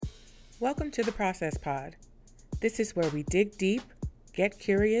Welcome to the Process Pod. This is where we dig deep, get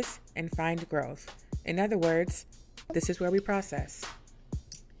curious, and find growth. In other words, this is where we process.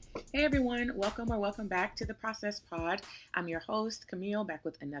 Hey everyone, welcome back to the Process Pod. I'm your host, Camille, back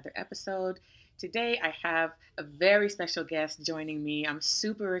with another episode. Today I have a very special guest joining me. I'm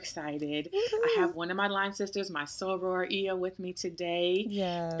super excited. Woo-hoo. I have one of my line sisters, my soror, Iye, with me today.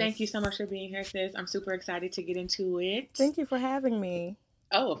 Yes. Thank you so much for being here, sis. I'm super excited to get into it. Thank you for having me.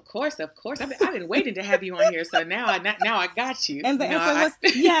 Oh, of course. I've been waiting to have you on here, so now I got you. And the answer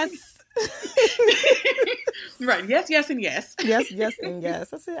was yes. Right. Yes, and yes. Yes, and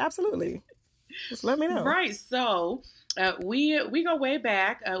yes. I said absolutely. Just let me know. Right. So we go way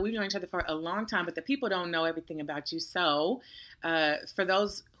back. We've known each other for a long time, but the people don't know everything about you. So for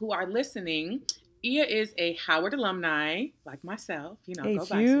those who are listening, Iye is a Howard alumni, like myself. Go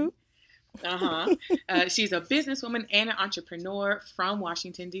by you. She's a businesswoman and an entrepreneur from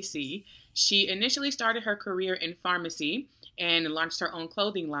Washington, D.C. She initially started her career in pharmacy and launched her own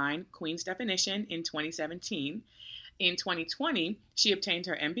clothing line, Queen's Definition, in 2017. In 2020, she obtained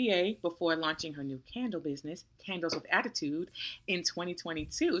her MBA before launching her new candle business, Candles with Attitude, in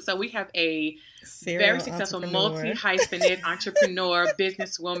 2022. So we have a very successful multi-hyphenate entrepreneur,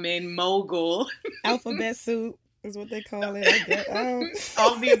 businesswoman, mogul. Alphabet soup is what they call it. I guess.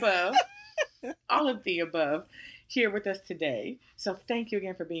 All of the above. All of the above here with us today. So thank you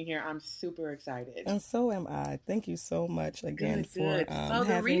again for being here. I'm super excited. And so am I. Thank you so much again for so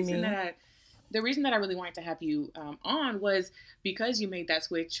having me. The reason that I really wanted to have you on was because you made that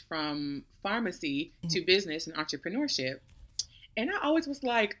switch from pharmacy to business and entrepreneurship. And I always was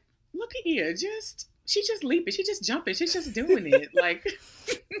like, look at Iye, she's just leaping, she's just jumping, she's just doing it. Like,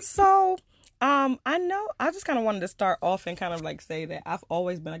 so I know I just kind of wanted to start off and kind of like say that I've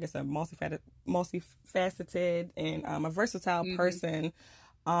always been, like I said, multifaceted and a versatile person.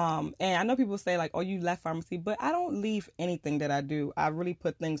 And I know people say like, oh, you left pharmacy, but I don't leave anything that I do. I really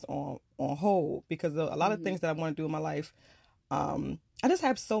put things on hold because a lot of things that I want to do in my life, I just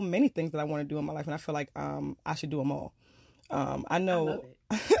have so many things that I want to do in my life, and I feel like I should do them all. I know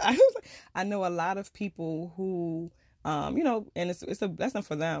I know a lot of people who and it's a lesson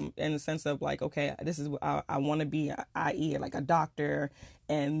for them in the sense of like, okay, this is what I want to be, i.e. like a doctor.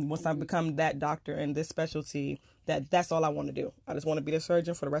 And once I become that doctor in this specialty, that's all I want to do. I just want to be the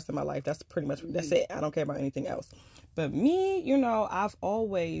surgeon for the rest of my life. That's pretty much, that's it. I don't care about anything else. But me, I've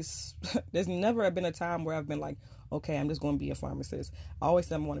always, there's never been a time where I've been like, okay, I'm just going to be a pharmacist. I always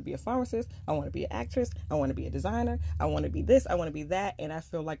said I want to be a pharmacist. I want to be an actress. I want to be a designer. I want to be this. I want to be that. And I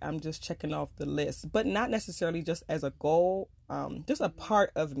feel like I'm just checking off the list, but not necessarily just as a goal, just a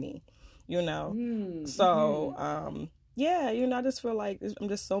part of me, So, I just feel like I'm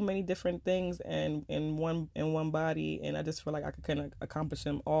just so many different things and in one body. And I just feel like I could kind of accomplish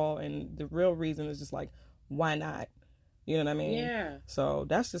them all. And the real reason is just like, why not? You know what I mean? Yeah. So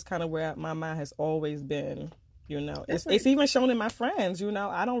that's just kind of where my mind has always been. It's even shown in my friends.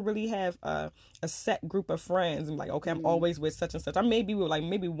 I don't really have a set group of friends. I'm like, okay, I'm always with such and such. I may be with like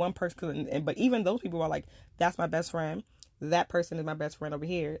maybe one person, but even those people are like, that's my best friend. That person is my best friend over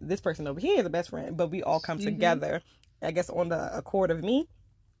here. This person over here is a best friend. But we all come together, I guess, on the accord of me,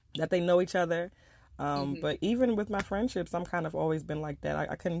 that they know each other. But even with my friendships, I'm kind of always been like that.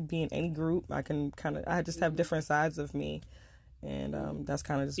 I couldn't be in any group. I just have different sides of me. And that's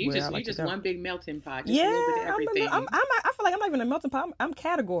kind of just where I like to go. One big melting pot. Just a little bit of everything. I feel like I'm not even a melting pot. I'm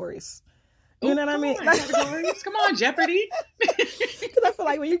categories. You know what I mean? Categories. Come on, Jeopardy. Because I feel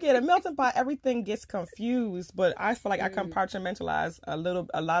like when you get a melting pot, everything gets confused. But I feel like I compartmentalize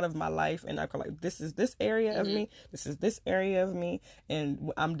a lot of my life, and I feel like this is this area of me. This is this area of me,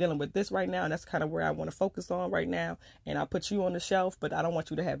 and I'm dealing with this right now, and that's kind of where I want to focus on right now. And I'll put you on the shelf, but I don't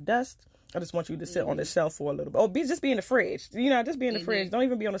want you to have dust. I just want you to sit on the shelf for a little bit. Oh, just be in the fridge. Just be in the fridge. Don't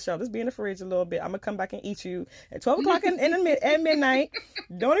even be on the shelf. Just be in the fridge a little bit. I'm going to come back and eat you at 12 o'clock at midnight.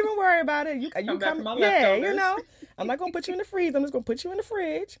 Don't even worry about it. You come back from my leftovers. I'm not going to put you in the freezer. I'm just going to put you in the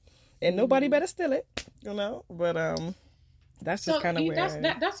fridge. And nobody better steal it, But that's just kind of where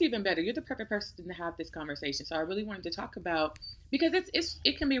that's even better. You're the perfect person to have this conversation. So I really wanted to talk about, because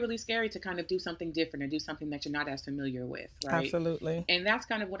it can be really scary to kind of do something different or do something that you're not as familiar with, right? Absolutely. And that's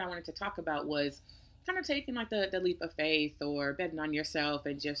kind of what I wanted to talk about, was kind of taking like the leap of faith or betting on yourself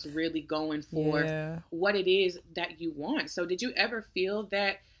and just really going for what it is that you want. So did you ever feel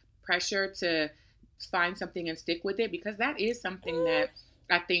that pressure to find something and stick with it? Because that is something that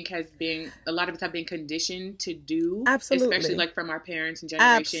I think has been, a lot of us have been conditioned to do. Absolutely. Especially like from our parents and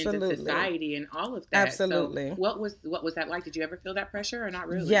generations Absolutely. and society and all of that. Absolutely. So what was that like? Did you ever feel that pressure or not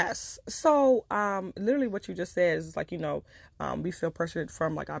really? Yes. So, literally what you just said is like, we feel pressured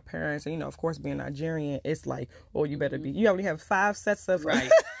from like our parents, and of course being Nigerian, it's like, oh, you better be, you only have 5 sets of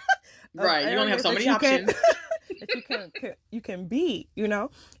right. Right. You only have so many options. that you can be,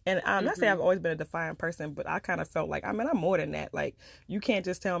 and I'm not saying I've always been a defiant person, but I kind of felt like, I'm more than that. Like, you can't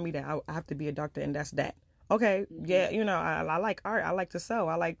just tell me that I have to be a doctor and that's that. Okay, yeah, I like art, I like to sew,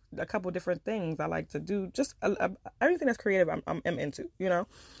 I like a couple different things, I like to do just everything that's creative. I'm into,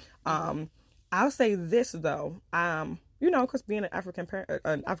 I'll say this though, because being an African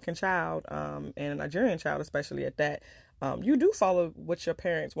child, and a Nigerian child, especially at that, you do follow what your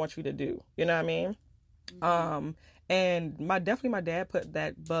parents want you to do. You know what I mean? And my dad put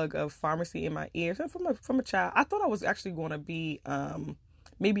that bug of pharmacy in my ear. So from a child, I thought I was actually going to be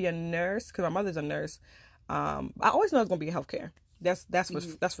maybe a nurse, because my mother's a nurse. I always knew I was going to be in healthcare.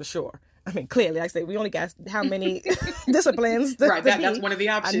 That's for sure. I mean, clearly, like I say, we only got how many disciplines. Right, that's one of the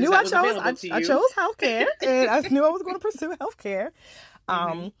options. I knew I chose healthcare, and I knew I was going to pursue healthcare.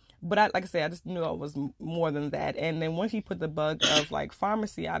 But like I said, I just knew I was more than that. And then once he put the bug of like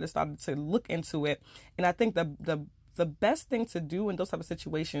pharmacy, I just started to look into it. And I think the best thing to do in those type of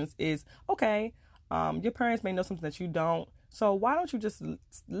situations is, okay, your parents may know something that you don't. So why don't you just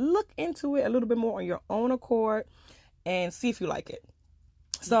look into it a little bit more on your own accord and see if you like it.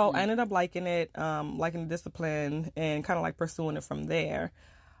 So I ended up liking it, liking the discipline, and kind of like pursuing it from there.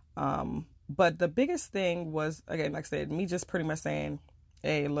 But the biggest thing was, again, like I said, me just pretty much saying,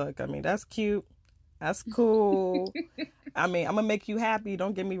 hey, look, I mean, that's cute. That's cool. I mean, I'm going to make you happy.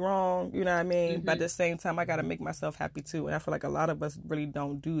 Don't get me wrong. You know what I mean? But at the same time, I got to make myself happy too. And I feel like a lot of us really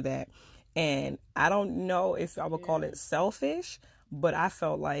don't do that. And I don't know if I would call it selfish, but I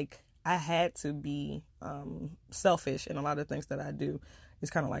felt like I had to be selfish in a lot of things that I do. It's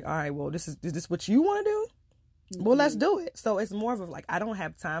kind of like, all right, well, is this what you want to do? Well, let's do it. So it's more of like, I don't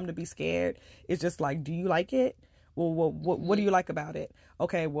have time to be scared. It's just like, do you like it? Well, what do you like about it?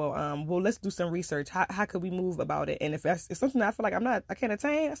 Okay, well, let's do some research. How could we move about it? And if it's something that I feel like I can't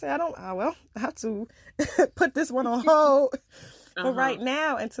attain, I say, I have to put this one on hold for right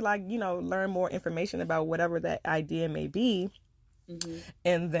now until I, learn more information about whatever that idea may be.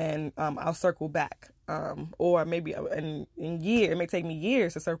 And then I'll circle back. Or maybe it may take me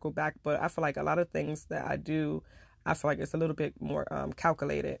years to circle back, but I feel like a lot of things that I do, I feel like it's a little bit more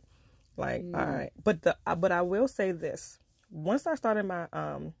calculated. Like, all right, but I will say this: once I started my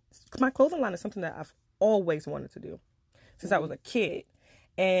clothing line is something that I've always wanted to do since I was a kid,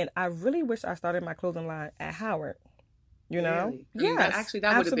 and I really wish I started my clothing line at Howard. You know, really? Yes, actually,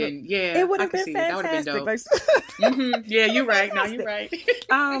 that would have been it would have been fantastic. That would have been dope. Yeah, you're right. No, you're right.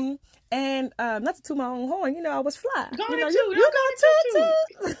 And not to toot my own horn, I was fly. You go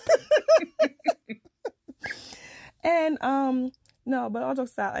too. And no, but all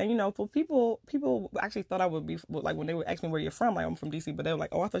jokes aside, and for people actually thought I would be, like, when they would ask me where you're from, like, I'm from DC, but they were like,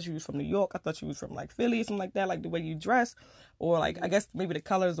 oh, I thought you was from New York, I thought you was from like Philly, something like that, like the way you dress, or like I guess maybe the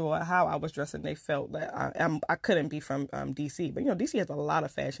colors or how I was dressing, they felt that I couldn't be from DC, but DC has a lot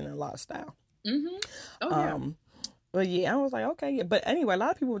of fashion and a lot of style. Oh yeah. But yeah, I was like, okay, yeah. But anyway, a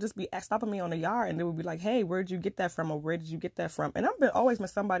lot of people would just be stopping me on the yard, and they would be like, hey, where did you get that from, or where did you get that from? And I've always been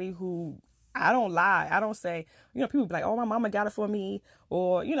somebody who, I don't lie. I don't say, people be like, oh, my mama got it for me,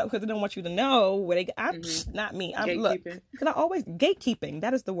 or, because they don't want you to know where they got. Not me. Look, because I always, gatekeeping,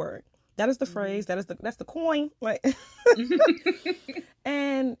 that is the word. That is the phrase. That's the coin. Like,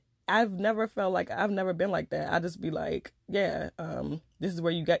 and I've never felt like, I've never been like that. I just be like, yeah, this is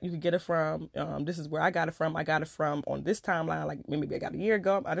where you could get it from. This is where I got it from. I got it from on this timeline. Like, maybe I got a year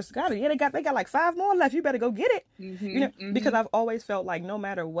ago. I just got it. Yeah, they got like 5 more left. You better go get it. Because I've always felt like no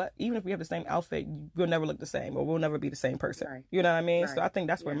matter what, even if we have the same outfit, we'll never look the same, or we'll never be the same person. Right. You know what I mean? Right. So I think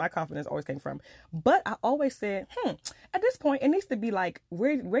that's where my confidence always came from. But I always said, at this point, it needs to be like,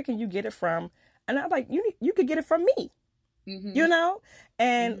 where can you get it from? And I'm like, you could get it from me.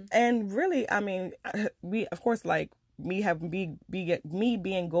 And really, I mean, we, of course, like, me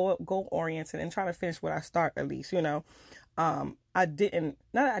being goal oriented and trying to finish what I start, at least, I didn't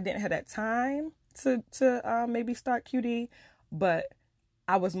have that time to maybe start QD, but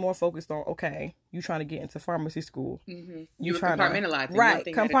I was more focused on, okay, you trying to get into pharmacy school. You trying to compartmentalize, right?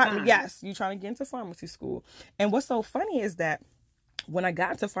 Yes, you trying to get into pharmacy school. And what's so funny is that when I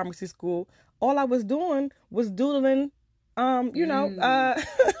got into pharmacy school, all I was doing was doodling. Clothes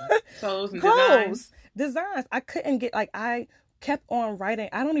and designs. I couldn't get, like, I kept on writing.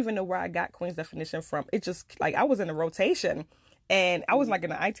 I don't even know where I got Queen's definition from. It just, like, I was in a rotation, And I was like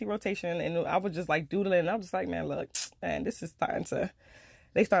in an IT rotation, and I was just like doodling. And I was just like, man, look, man, this is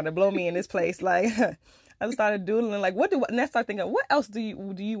they starting to blow me in this place. Like, I just started doodling, like, and I started thinking, what else do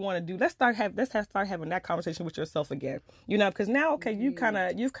you want to do? Let's start having that conversation with yourself again. You know, because now, okay, you've kind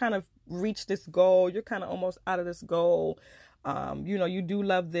of reached this goal. You're kind of almost out of this goal. You know, you do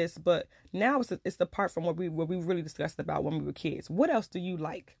love this, but now it's the part from what we really discussed about when we were kids. What else do you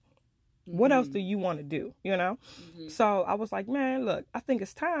like? What else do you want to do? You know? So I was like, man, look, I think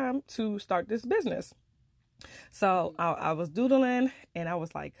it's time to start this business. So I was doodling, and I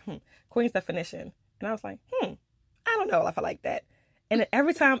was like, Queen's Definition. And I was like, I don't know if I like that. And then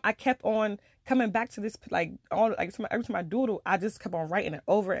every time I kept on coming back to this, every time I doodle, I just kept on writing it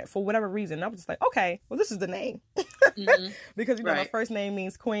over it for whatever reason. I was just like, okay, well, this is the name. Because, you know, my first name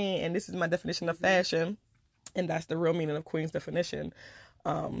means queen, and this is my definition of fashion. And that's the real meaning of Queen's Definition.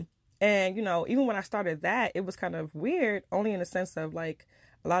 And, you know, even when I started that, it was kind of weird, only in the sense of, like,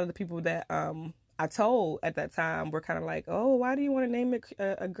 a lot of the people that I told at that time were kind of like, oh, why do you want to name it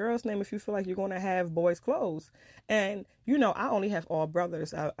a girl's name if you feel like you're going to have boys' clothes? And, you know, I only have all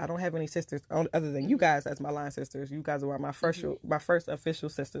brothers. I don't have any sisters other than you guys as my line sisters. You guys were my first official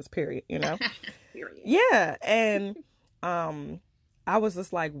sisters, period, you know? Period. Yeah. And I was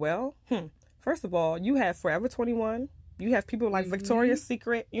just like, well, first of all, you have Forever 21. You have people like Victoria's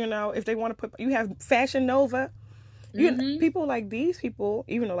Secret, you know, if they want to you have Fashion Nova. People like these people,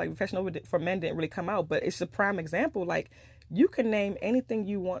 even though like Fashion Nova for men didn't really come out, but it's a prime example. Like, you can name anything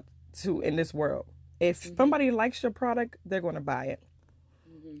you want to in this world. If somebody likes your product, they're going to buy it.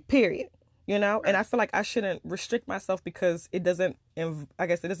 Period. You know, and I feel like I shouldn't restrict myself because it doesn't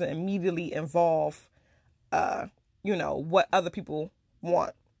immediately involve, you know, what other people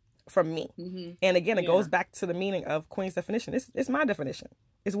want from me. And again, it goes back to the meaning of Queen's Definition. It's my definition.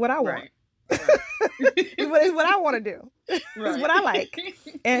 It's what I want. It's what I want to do. It's what I like.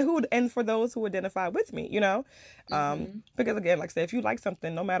 And for those who identify with me, you know, because again, like I said, if you like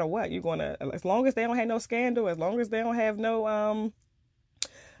something, no matter what, you're going to, as long as they don't have no scandal, as long as they don't have no,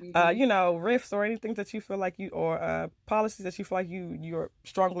 you know, riffs or anything that you feel like policies that you feel like you're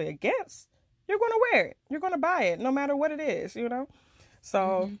strongly against, you're going to wear it. You're going to buy it, no matter what it is, you know?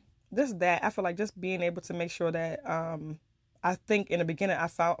 So I feel like just being able to make sure that, I think in the beginning I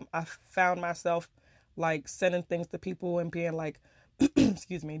found myself like sending things to people and being like,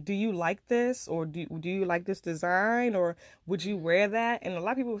 excuse me, do you like this, or do you like this design, or would you wear that? And a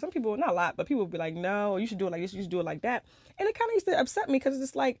lot of people, some people, not a lot, but people would be like, no, you should do it like this, you should do it like that. And it kind of used to upset me because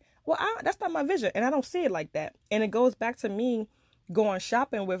it's like, well, that's not my vision, and I don't see it like that. And it goes back to me going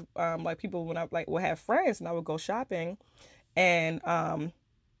shopping with like people when I like would have friends and I would go shopping, and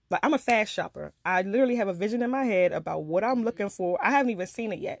like, I'm a fast shopper. I literally have a vision in my head about what I'm looking for. I haven't even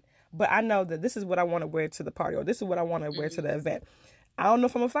seen it yet, but I know that this is what I want to wear to the party, or this is what I want to wear to the event. I don't know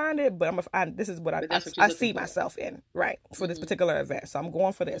if I'm gonna find it, but this is what I see myself in, right, for this particular event. So I'm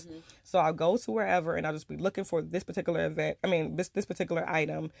going for this. So I'll go to wherever and I'll just be looking for this particular event. I mean, this particular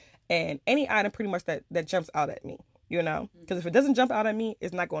item, and any item pretty much that jumps out at me, you know, because if it doesn't jump out at me,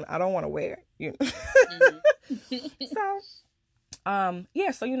 it's not going. I don't want to wear it, you know. So.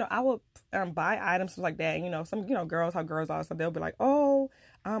 Yeah, so, you know, I would buy items like that. You know, some, you know, girls are, so they'll be like, oh,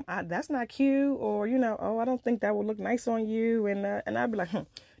 that's not cute, or, you know, oh, I don't think that would look nice on you, and I'd be like,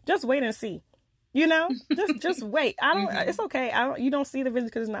 just wait and see, you know, just wait. It's okay. You don't see the vision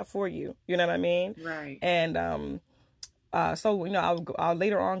because it's not for you. You know what I mean? Right. And so, you know, I'll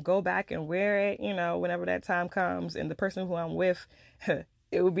later on go back and wear it, you know, whenever that time comes, and the person who I'm with,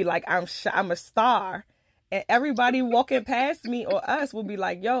 it would be like I'm a star. And everybody walking past me or us will be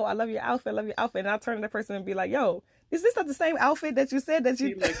like, yo, I love your outfit, And I'll turn to that person and be like, yo, is this not the same outfit that you said that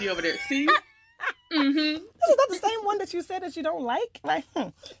you... Like, you over there, see? This is not the same one that you said that you don't like? Like,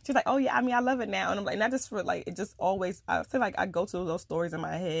 She's like, oh, yeah, I mean, I love it now. And I'm like, not just for, like, it just always... I feel like I go to those stories in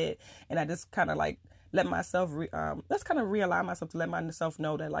my head, and I just kind of, like, let myself... let's kind of realign myself to let myself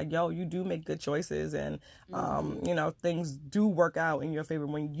know that, like, yo, you do make good choices, and, you know, things do work out in your favor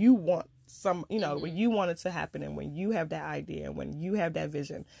when you want you know, when you want it to happen, and when you have that idea, and when you have that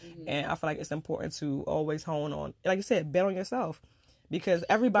vision. And I feel like it's important to always hone on, like you said, bet on yourself, because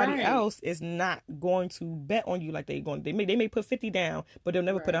everybody else is not going to bet on you like they may put 50 down, but they'll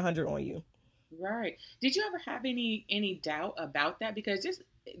never put 100 on you. Right. Did you ever have any doubt about that? Because just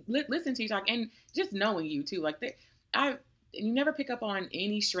listen to you talk, and just knowing you too, like you never pick up on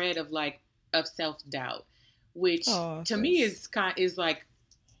any shred of self-doubt, which to me is like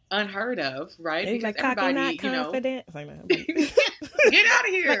unheard of, right? It's because like, everybody, not confident. You know, get out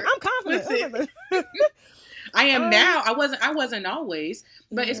of here. Like, I'm confident. I am now. I wasn't always,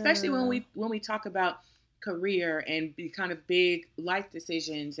 but especially when we talk about career and be kind of big life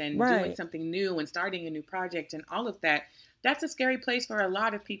decisions and doing something new and starting a new project and all of that, that's a scary place for a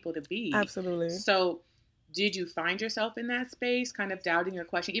lot of people to be. Absolutely. So did you find yourself in that space, kind of doubting your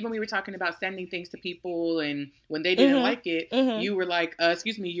question? Even we were talking about sending things to people, and when they didn't like it, you were like,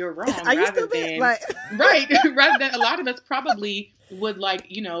 "Excuse me, you're wrong." Rather than rather than a lot of us probably would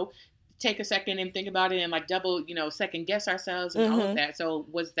take a second and think about it and like double, second guess ourselves and all of that. So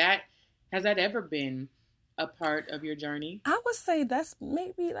has that ever been a part of your journey? I would say that's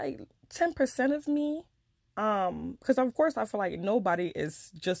maybe like 10% of me. Because of course I feel like nobody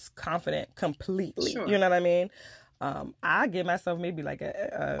is just confident completely. Sure. You know what I mean? I give myself maybe like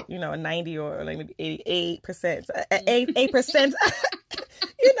a 90 or like maybe 88%, 8%.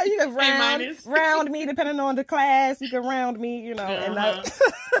 You can round me depending on the class. You can round me, and like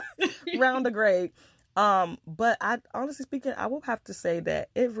round the grade. But honestly speaking, I will have to say that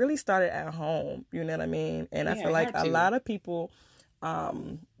it really started at home. You know what I mean? And I feel like a lot of people,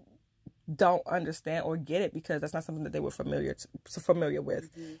 don't understand or get it because that's not something that they were familiar with.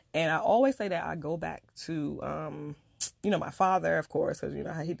 And I always say that I go back to my father, of course, because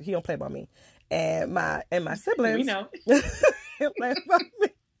he don't play about me, and my siblings. We know. He don't play about me.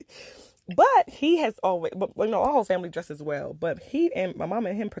 But he has always, our whole family dresses well. But he and my mom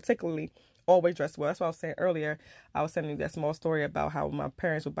and him particularly always dressed well. That's what I was saying earlier. I was telling you that small story about how my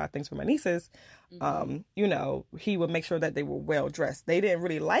parents would buy things for my nieces. He would make sure that they were well dressed. They didn't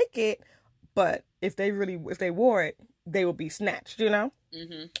really like it, but if they wore it, they would be snatched, or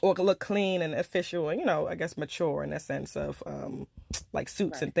look clean and official and, I guess mature in the sense of like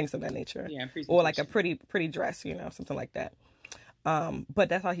suits and things of that nature. Yeah, or like a pretty dress, something like that. But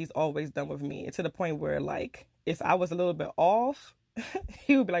that's how he's always done with me. To the point where like if I was a little bit off,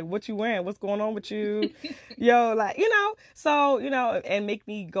 he would be like, "What you wearing? What's going on with you?" So, and make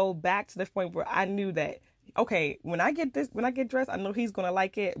me go back to the point where I knew that, okay, when I get dressed, I know he's going to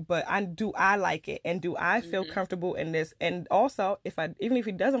like it, but do I like it? And do I feel comfortable in this? And also, even if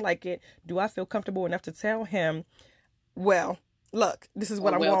he doesn't like it, do I feel comfortable enough to tell him, well, look, this is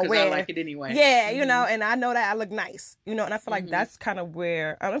what I'm going to wear. I like it anyway. Yeah, and I know that I look nice, and I feel like that's kind of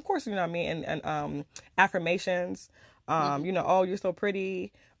where, and of course, and affirmations, oh, you're so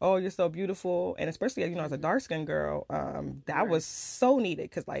pretty, oh, you're so beautiful. And especially, as a dark-skinned girl, that was so needed.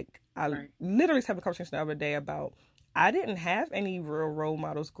 Because, like, I literally was having a conversation the other day about, I didn't have any real role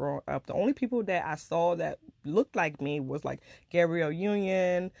models growing up. The only people that I saw that looked like me was, like, Gabrielle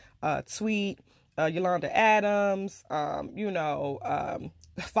Union, Tweet, Yolanda Adams,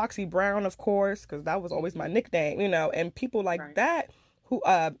 Foxy Brown, of course, because that was always my nickname, and people like that. Who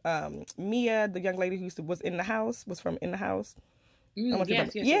Mia, the young lady who was from In the House.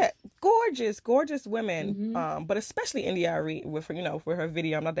 Yes. Gorgeous women. But especially India.Arie with her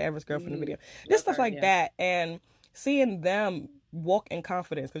video. I'm not the average girl from the video. Just stuff like that, and seeing them walk in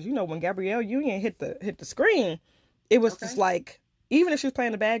confidence. Because when Gabrielle Union hit the screen, it was just like, even if she was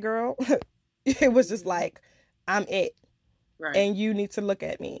playing the bad girl, it was just like, I'm it, and you need to look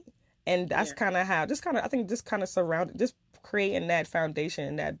at me. And that's kind of how, I think just kind of surrounded, just creating that foundation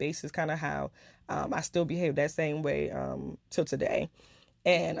and that base is kind of how I still behave that same way till today.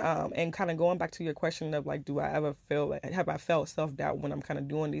 And kind of going back to your question of like, have I felt self-doubt when I'm kind of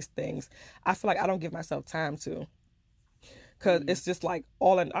doing these things? I feel like I don't give myself time to, because it's just like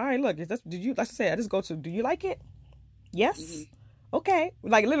all right, look, I just go to, do you like it? Yes. Okay.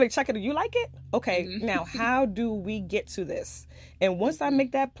 Like literally check it. Do you like it? Okay. Now, how do we get to this? And once I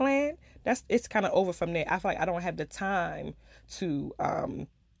make that plan, it's kind of over from there. I feel like I don't have the time to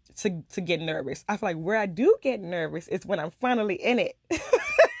get nervous. I feel like where I do get nervous is when I'm finally in it.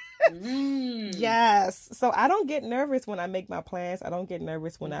 Yes. So I don't get nervous when I make my plans. I don't get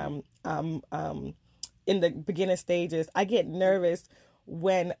nervous when I'm in the beginning stages. I get nervous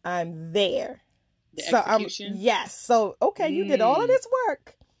when I'm there. The execution? Yes. So, okay, you did all of this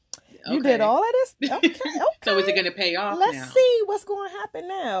work. You did all of this. Okay. So is it going to pay off now? Let's see what's going to happen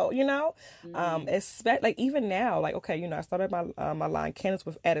now, like even now, like, okay, I started my line, Candace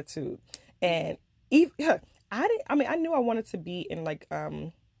with Attitude. And I knew I wanted to be in like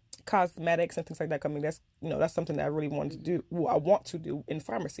cosmetics and things like that. I mean, that's something that I really wanted to do. Well, I want to do in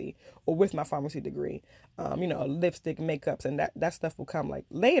pharmacy or with my pharmacy degree. Lipstick, makeups, and that stuff will come like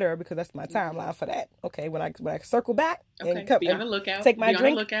later because that's my timeline for that. Okay, when I circle back and be on the lookout. Take my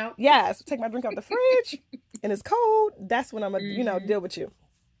drink. Yes, take my drink out the fridge and it's cold. That's when I'm gonna deal with you.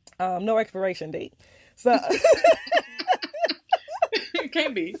 No expiration date. So.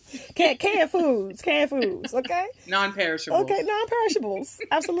 Can't be. Canned foods, okay? Non-perishables. Okay, non-perishables,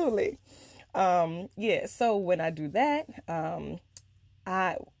 absolutely. So when I do that,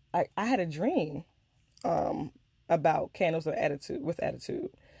 I had a dream about candles with attitude.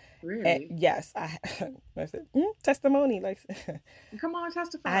 Really? And yes, I said, testimony. Like, Come on,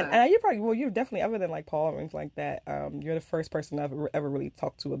 testify. and you probably, well, you're definitely, other than like Paul and things like that. You're the first person I've ever really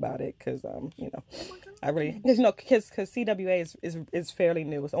talked to about it, because you know, I really, because CWA is fairly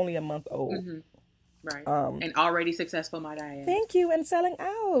new. It's only a month old. Mm-hmm. Right. And already successful, might I add. Thank you, and selling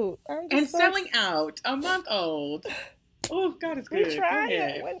out. Selling out, a month old. Oh, God is good. We try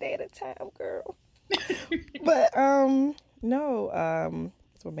it one day at a time, girl. But no.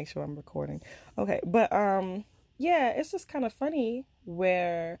 So make sure I'm recording. Okay, but yeah, it's just kind of funny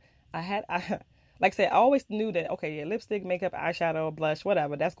where I like I said, I always knew that, okay, yeah, lipstick, makeup, eyeshadow, blush,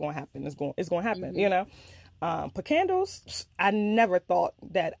 whatever, that's gonna happen. It's gonna happen, mm-hmm. you know. But candles, I never thought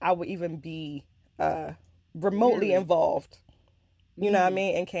that I would even be remotely involved. You know what I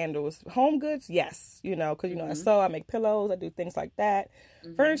mean? In candles. Home goods, yes, you know, because, you know, I sew, I make pillows, I do things like that.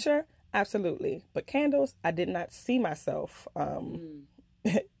 Furniture, absolutely. But candles, I did not see myself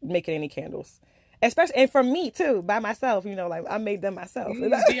making any candles. Especially, and for me too, by myself, you know, like I made them myself.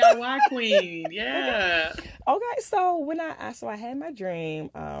 DIY queen, yeah. Okay, so when I had my dream,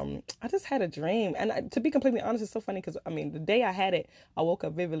 I just had a dream. And to be completely honest, it's so funny because, I mean, the day I had it, I woke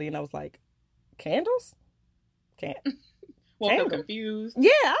up vividly and I was like, candles? Woke up confused.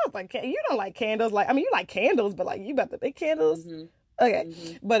 Yeah, I was like, you don't like candles. Like, I mean, you like candles, but like, you about to make candles? Mm-hmm. Okay.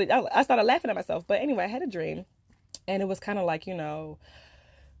 Mm-hmm. But I started laughing at myself. But anyway, I had a dream. And it was kind of like, you know,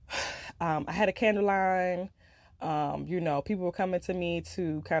 I had a candle line. You know, people were coming to me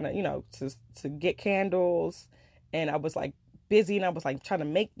to kind of, you know, to get candles. And I was like busy and I was like trying to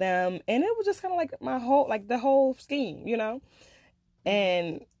make them. And it was just kind of like the whole scheme, you know.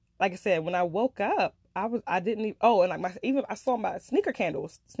 And like I said, when I woke up, I didn't even, and like I saw my sneaker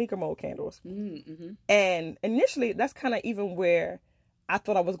mold candles. Mm-hmm. And initially that's kind of even where I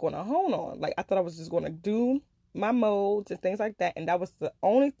thought I was going to hone on. Like I thought I was just going to do my molds and things like that. And that was the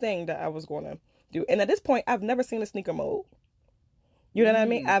only thing that I was going to do. And at this point, I've never seen a sneaker mold. You know what I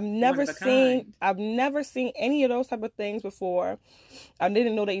mean? I've never seen any of those type of things before. I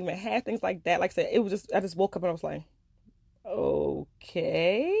didn't know they even had things like that. Like I said, it was just, I just woke up and I was like,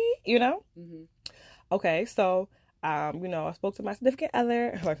 okay, you know? Mm-hmm. Okay, so, you know, I spoke to my significant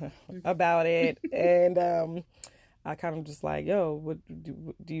other about it, and I kind of just like, yo, what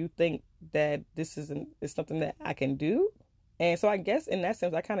do you think that this is something that I can do? And so I guess in that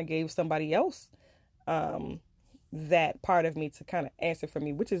sense, I kind of gave somebody else that part of me to kind of answer for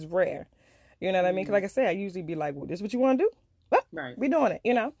me, which is rare. You know what I mean? Because like I said, I usually be like, well, this is what you want to do? Well, right. We doing it,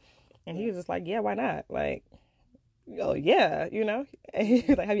 you know? And he was just like, yeah, why not? Like, oh, yeah, you know? And he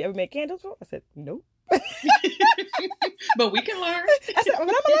was like, have you ever made candles before? I said, nope. But we can learn. I said, well, I'm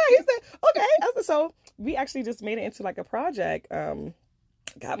gonna learn. He said, okay. So we actually just made it into like a project.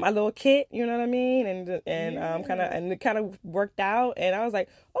 Got my little kit, you know what I mean, and it kind of worked out. And I was like,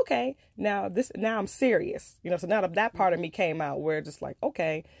 okay, now I'm serious, you know. So now that part of me came out, where just like,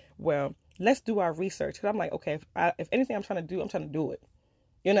 okay, well, let's do our research. Because I'm like, okay, if anything I'm trying to do it,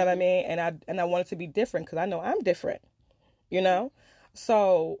 you know what I mean. And I want it to be different because I know I'm different, you know.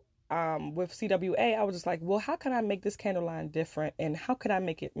 So with CWA, I was just like, well, how can I make this candle line different? And how can I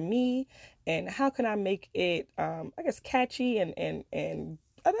make it me? And how can I make it, I guess, catchy and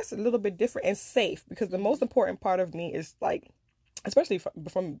I guess a little bit different and safe? Because the most important part of me is like, especially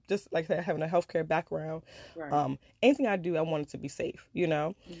from just like having a healthcare background, right. Anything I do, I want it to be safe, you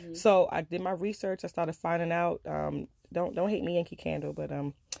know? Mm-hmm. So I did my research. I started finding out, don't hate me, Yankee Candle, but,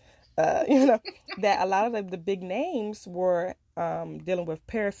 you know, that a lot of the big names were dealing with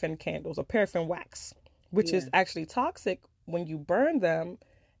paraffin candles or paraffin wax, which is actually toxic when you burn them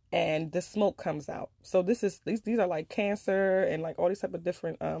and the smoke comes out. So these are like cancer and like all these type of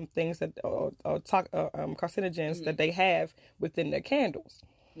different things that are carcinogens that they have within their candles.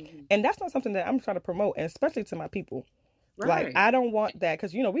 Mm-hmm. And that's not something that I'm trying to promote, and especially to my people. Right. Like, I don't want that,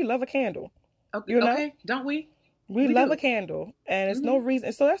 because, you know, we love a candle. Okay, you know? Okay, don't we? We love a candle, and it's no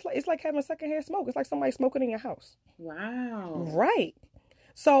reason. So it's like having secondhand smoke. It's like somebody smoking in your house. Wow. Right.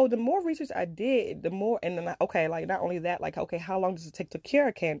 So the more research I did, the more, and then like not only that, like, okay, how long does it take to cure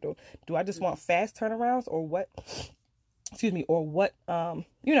a candle? Do I just want fast turnarounds, or what? Excuse me, or what?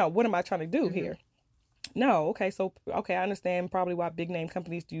 You know, what am I trying to do here? No, okay, so I understand probably why big name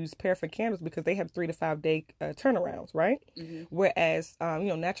companies use paraffin candles, because they have 3 to 5 day turnarounds, right? Mm-hmm. Whereas you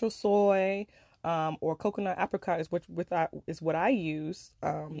know, natural soy. Or coconut apricot is what I use.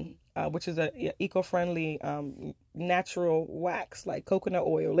 which is a eco-friendly natural wax, like coconut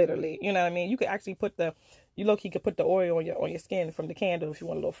oil, literally. You know what I mean? You could actually put you could put the oil on your skin from the candle if you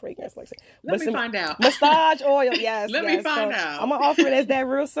want a little fragrance, like say. Let me find out. Massage oil, yes. Let me find out. I'm gonna offer it as that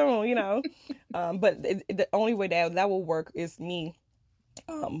real soon, you know. But the only way that will work is me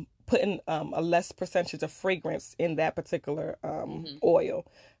putting a less percentage of fragrance in that particular oil.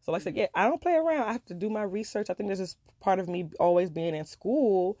 So like I said, yeah, I don't play around. I have to do my research. I think this is part of me always being in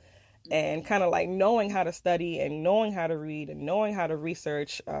school and kind of like knowing how to study and knowing how to read and knowing how to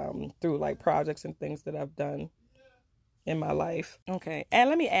research through like projects and things that I've done in my life. Okay, and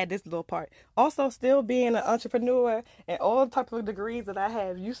let me add this little part. Also, still being an entrepreneur and all type of degrees that I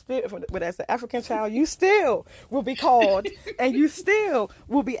have, you still, but as an African child, you still will be called and you still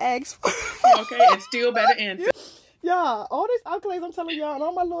will be asked. Okay, and still better answer. Y'all, all these accolades I'm telling y'all, and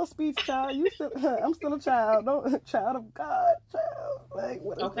all my little speech, child, I'm still a child, child of God, child. Like,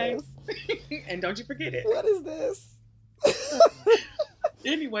 what is this? And don't you forget it. What is this?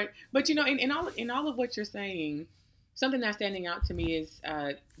 Anyway, but you know, in all of what you're saying, something that's standing out to me is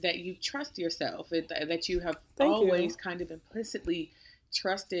that you trust yourself, that you have always kind of implicitly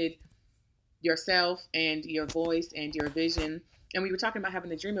trusted yourself and your voice and your vision. And we were talking about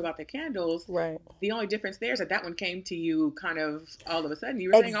having a dream about the candles. Right. The only difference there is that one came to you kind of all of a sudden. You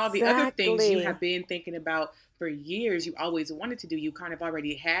were saying all the other things you have been thinking about for years, you always wanted to do. You kind of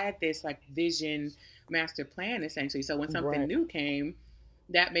already had this like vision, master plan, essentially. So when something new came,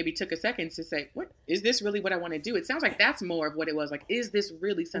 that maybe took a second to say, what is this really what I want to do? It sounds like that's more of what it was. Like, is this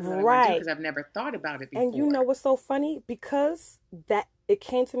really something that I want to do? Because I've never thought about it before. And you know what's so funny? Because that it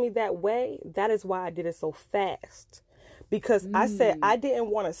came to me that way, that is why I did it so fast. Because I said I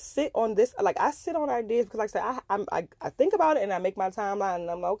didn't want to sit on this. Like, I sit on ideas because, like I said, I think about it and I make my timeline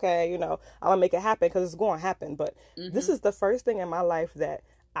and I'm like, okay, you know, I'm going to make it happen because it's going to happen. But this is the first thing in my life that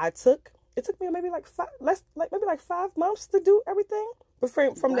it took me maybe like 5 months to do everything. But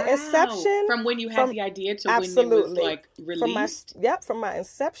from the inception. From when you had the idea to when it was like released. From my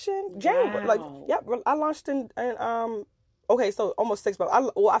inception. January. I launched in so almost 6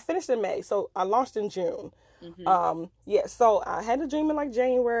 months. I finished in May, so I launched in June. So I had a dream in like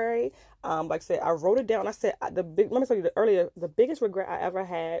January. Like I said, I wrote it down. I said let me tell you earlier, the biggest regret I ever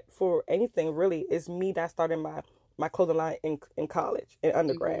had for anything really is me not starting my clothing line in college, in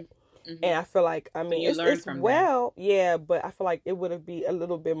undergrad. And I feel like, I mean, it's well, yeah, but I feel like it would be a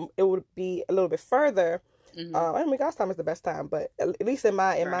little bit further. I mean, God's time is the best time, but at least in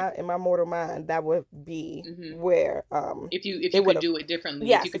my mortal mind, that would be where if you could do it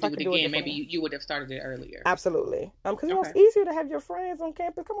differently, if you could do it again, maybe you would have started it earlier. Absolutely, because you know it's easier to have your friends on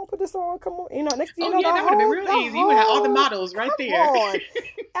campus. Come on, put this on. Come on, you know. Next thing you know, that would have been real easy. You would have all the models right there. On.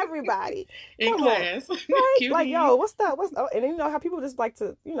 Everybody in class, right? Like, yo, what's that? And you know how people just like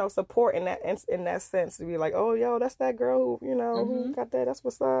to, you know, support in that sense, to be like, oh, yo, that's that girl who, you know, who got that. That's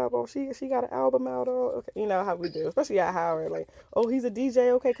what's up. Oh, she got an album out. Oh, okay. You know how we do, especially at Howard. Like, oh, he's a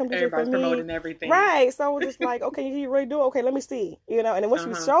DJ. Okay, come DJ Everybody's for me. Promoting everything, right? So we're just like, okay, you really do? Okay, let me see. You know, and then once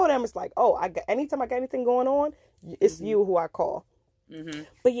you show them, it's like, oh, anytime I got anything going on, it's you who I call.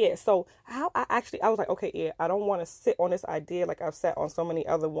 But yeah, so I was like, okay, yeah, I don't want to sit on this idea like I've sat on so many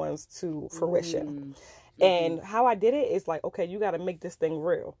other ones to fruition. And how I did it is like, okay, you got to make this thing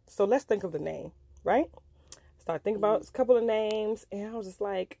real. So let's think of the name, right? Start thinking about a couple of names, and I was just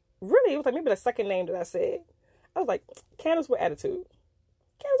like, really, it was like maybe the second name that I said. I was like, Candles with Attitude.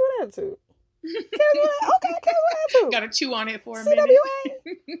 Candles with Attitude. Candles with Attitude. Gotta chew on it for a CWA. minute.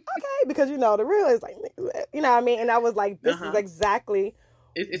 Okay, because you know the real is like, you know what I mean. And I was like, this is exactly.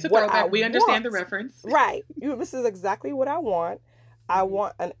 It's a throwback. We understand the reference, right? This is exactly what I want. I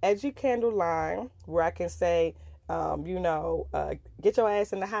want an edgy candle line where I can say, get your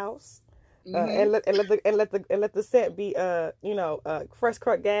ass in the house, and let the scent be fresh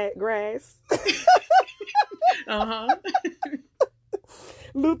cut grass.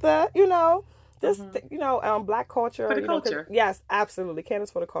 Luther, you know, this, black culture. For the culture. Yes, absolutely. Candles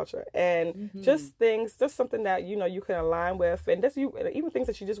for the culture. And just something that, you know, you can align with. And that's even things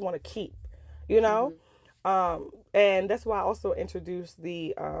that you just want to keep, you know? And that's why I also introduced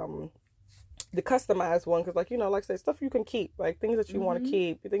the customized one. Because, like, you know, like I said, stuff you can keep. Like, things that you want to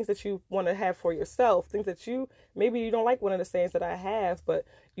keep. Things that you want to have for yourself. Things that maybe you don't like one of the scents that I have, but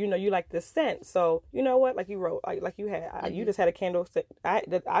you know, you like this scent. So, you know what? Like you wrote, like you had, you just had a candle.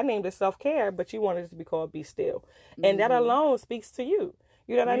 I named it Self-Care, but you wanted it to be called Be Still. And that alone speaks to you.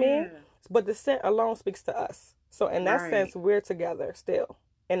 You know what I mean? But the scent alone speaks to us. So in that sense, we're together still.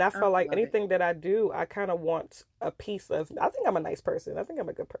 And I I feel like love it. anything that I do, I kind of want a piece of. I think I'm a nice person. I think I'm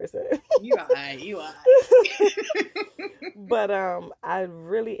a good person. You are. You are. But I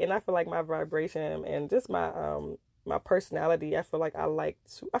really, and I feel like my vibration and just my personality, I feel like I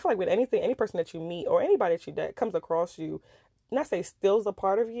feel like with anything, any person that you meet or anybody that comes across you, not say steals a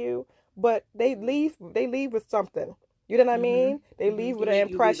part of you, but they leave with something. You know what I Mm-hmm. mean? They Mm-hmm. leave with an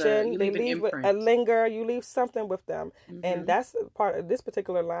impression. You They leave an leave with a imprint. linger. You leave something with them. And Mm-hmm. that's part of this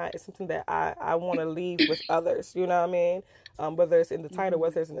particular line is something that I want to leave with others. You know what I mean? Whether it's in the title, Mm-hmm.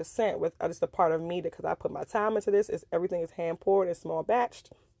 whether it's in the scent, with just a part of me because I put my time into this. Is everything is hand poured and small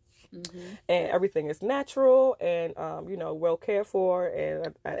batched, Mm-hmm. and everything is natural and well cared for,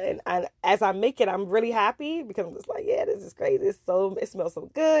 and as I make it, I'm really happy because I'm just like, yeah, this is crazy. It smells so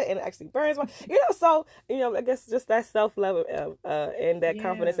good and it actually burns my, so I guess just that self love and that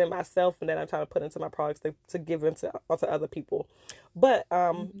confidence Yeah. in myself, and that I'm trying to put into my products to give into onto other people. But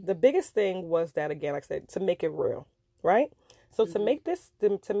Mm-hmm. the biggest thing was that, again, like I said, to make it real, right? So to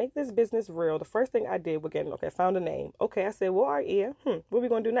Mm-hmm. make this business real, the first thing I did was, again, okay, I found a name. Okay, I said, well, all right, yeah, what are we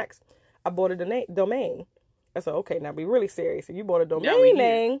gonna do next? I bought a domain. I said, okay, now be really serious. If you bought a Now we domain here.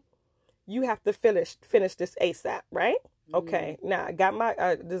 name, you have to finish this ASAP, right? Mm-hmm. Okay, now I got my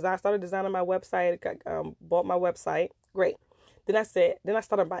started designing my website. Bought my website. Great. Then I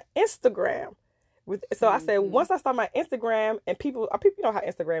started my Instagram. So I said, Mm-hmm. once I start my Instagram, and people, you know how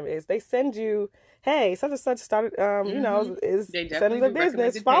Instagram is. They send you, hey, such and such started, Mm-hmm. is They sending definitely the do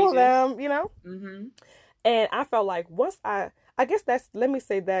business. recommended Follow pages. them. Mm-hmm. And I felt like once I guess that's, let me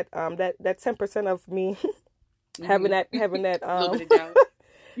say that that 10% of me having Mm-hmm. that A little bit of doubt.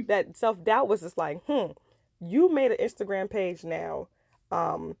 that self doubt was just like, you made an Instagram page now.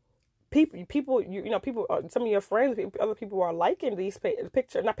 People, people, some of your friends, other people are liking these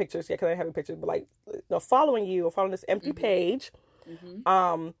pictures, not pictures yet, because I didn't have a picture, but like, following you or following this empty Mm-hmm. page.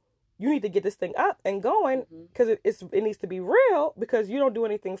 Mm-hmm. You need to get this thing up and going Mm-hmm. because it needs to be real, because you don't do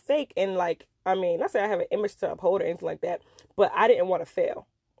anything fake. And like, I mean, not say I have an image to uphold or anything like that, but I didn't want to fail.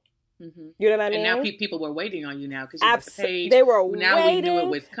 Mm-hmm. You know what I And now mean? people were waiting on you now because you got the page. They were Now we knew it waiting.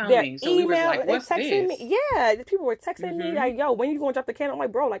 was Their coming, so we was email, like, they "What's texting this?" me. Yeah, people were texting me Mm-hmm. like, "Yo, when you gonna drop the candle?" I'm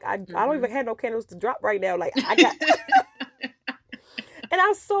like, "Bro, like I don't Mm-hmm. even have no candles to drop right now. Like I got." And I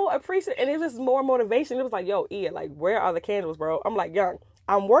was so appreciative, and it was more motivation. It was like, "Yo, Iye, like where are the candles, bro?" I'm like, "Young,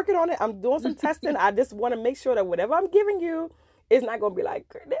 I'm working on it. I'm doing some testing. I just want to make sure that whatever I'm giving you is not gonna be like,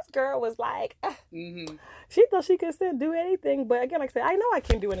 this girl was like." Mm-hmm. She thought she could still do anything, but again, like I said, I know I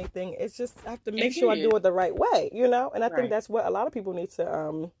can do anything. It's just I have to make It sure I do did. it the right way, And I think Right. that's what a lot of people need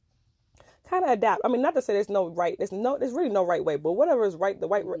to kind of adapt. I mean, not to say there's really no right way, but whatever is right,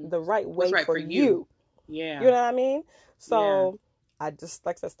 Mm-hmm. the right What's way right for for you? you. You Yeah. know what I mean? Yeah. So I just,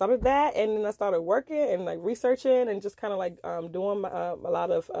 like I said, started that, and then I started working and like researching and just kind of like doing a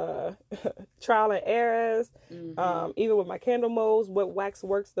lot of trial and errors. Mm-hmm. Even with my candle molds, what wax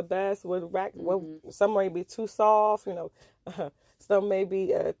works the best? What Mm-hmm. some may be too soft, some may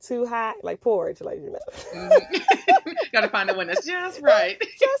be too hot, like porridge, Mm-hmm. Got to find the one that's just right.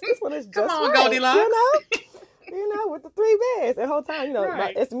 Just this one is Come just on, right, Goldilocks. with the three bears. And the whole time,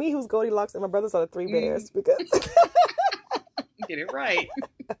 Right. it's me who's Goldilocks and my brothers are the three Mm-hmm. bears because. Get it right.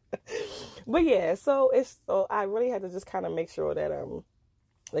 But yeah, so I really had to just kind of make sure that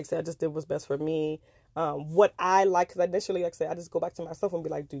like I said, I just did what's best for me. What I like, because initially, like I said, I just go back to myself and be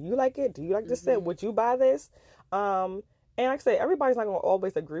like, do you like it? Do you like this set? Mm-hmm. Would you buy this? And like I said, everybody's not going to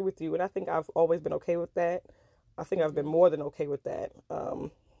always agree with you, and I think I've always been okay with that. I think I've been more than okay with that.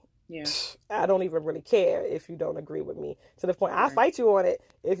 Yeah. I don't even really care if you don't agree with me, to the point I'll Right. fight you on it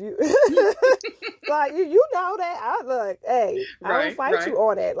if you like you know that I look, hey, I will Right. fight Right. you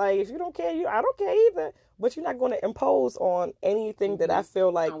on that. Like if you don't care, I don't care either. But you're not going to impose on anything that I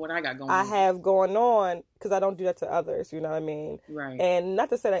feel like On what I got going I on. have going on, because I don't do that to others. You know what I mean? Right. And not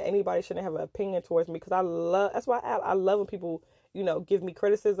to say that anybody shouldn't have an opinion towards me, because that's why I love when people give me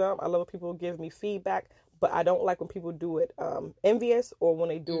criticism. I love when people give me feedback. But I don't like when people do it envious, or when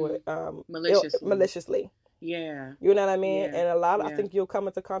they do it maliciously. Yeah. You know what I mean? Yeah. And I Yeah. think you'll come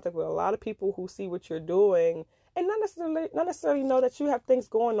into contact with a lot of people who see what you're doing and not necessarily know that you have things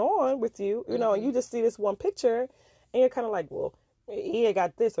going on with you, and you just see this one picture and you're kind of like, well, Iye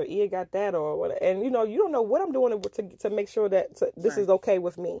got this or Iye got that or whatever. And you don't know what I'm doing to make sure that this is okay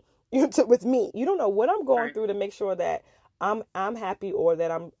with me. With me. You don't know what I'm going through to make sure that I'm happy, or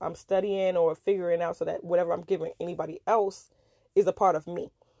that I'm studying or figuring out, so that whatever I'm giving anybody else is a part of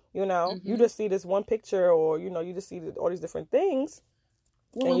me. You just see this one picture, or you just see all these different things.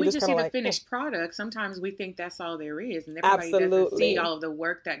 Well, and when you we just see the like, finished product, sometimes we think that's all there is, and everybody doesn't see absolutely. all of the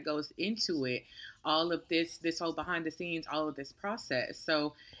work that goes into it. all of this whole behind the scenes, all of this process.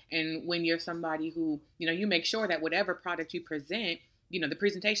 So, and when you're somebody who, you make sure that whatever product you present, the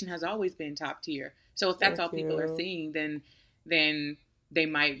presentation has always been top tier. So if that's all people are seeing, then they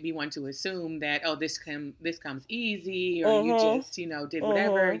might be one to assume that, oh, this comes easy, or you just, did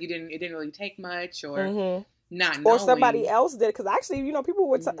whatever. It didn't really take much, or not knowing. Or somebody else did. Because actually, people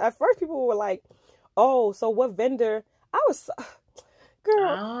would, at first people were like, oh, so what vendor? I was,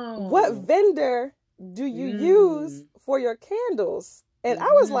 girl, what vendor do you use for your candles? And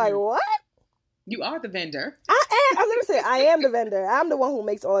I was like, what? You are the vendor. I am. I'm never saying I am the vendor. I'm the one who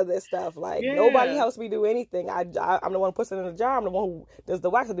makes all of this stuff. Like, nobody helps me do anything. I'm the one who puts it in the jar. I'm the one who does the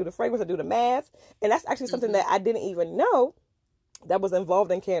wax, I do the fragrance, I do the math. And that's actually something that I didn't even know that was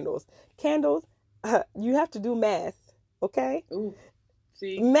involved in candles. Candles, you have to do math, okay? Ooh.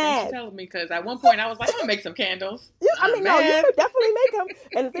 See, math. Telling me, because at one point I was like, I'm gonna make some candles. No, you could definitely make them.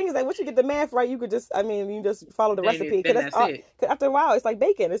 And the thing is, like, once you get the math right, you could just, you just follow the recipe. Then that's it. Cause after a while, it's like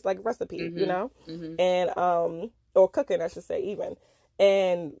baking. It's like a recipe, and or cooking, I should say, even.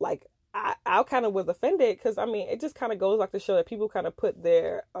 And like, I kind of was offended because it just kind of goes like to show that people kind of put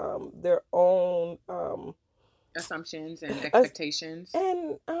their own assumptions and expectations.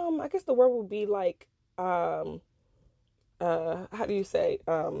 And I guess the word would be like how do you say,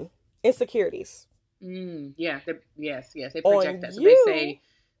 insecurities. Yeah. Yes. They project that. So they say,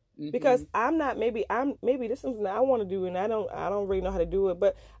 because maybe this is something that I want to do, and I don't really know how to do it,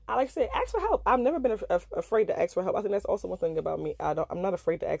 but I like to say, ask for help. I've never been afraid to ask for help. I think that's also one thing about me. I'm not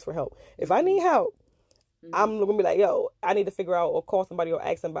afraid to ask for help. If I need help, I'm going to be like, yo, I need to figure out, or call somebody or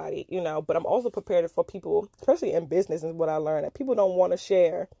ask somebody, but I'm also prepared for people, especially in business, is what I learned, that people don't want to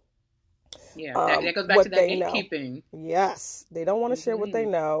share. Yeah, that goes back to that gatekeeping. Yes, they don't want to share what they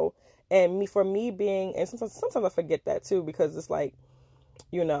know. And for me being, and sometimes I forget that too, because it's like,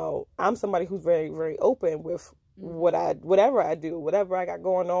 I'm somebody who's very, very open with whatever I do, whatever I got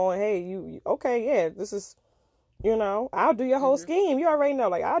going on. Hey, you okay? Yeah, this is, I'll do your whole scheme. You already know,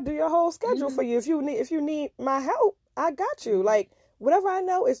 like, I'll do your whole schedule for you. If you need my help, I got you. Like, whatever I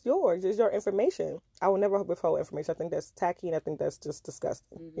know is yours. It's your information. I will never withhold information. I think that's tacky, and I think that's just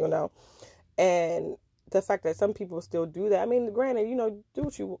disgusting, And the fact that some people still do that. Granted, do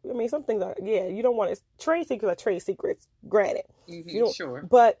what you. Some things are. Yeah, you don't want to. Trade secrets are trade secrets. Granted, sure.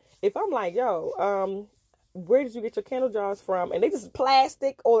 But if I'm like, yo, where did you get your candle jars from? And they just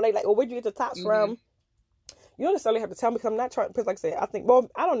plastic, or they like, or where'd you get the tops from? You don't necessarily have to tell me, because I'm not trying. Because like I said, I think. Well,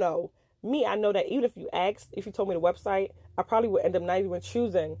 I don't know. Me, I know that even if you told me the website, I probably would end up not even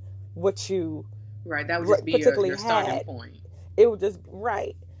choosing what you. Right, that would just be your starting point. It would just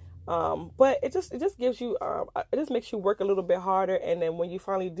right. But it just gives you, it just makes you work a little bit harder. And then when you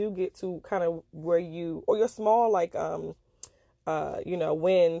finally do get to kind of where or your small, like,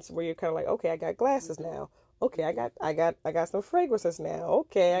 wins, where you're kind of like, okay, I got glasses now. Okay, I got some fragrances now.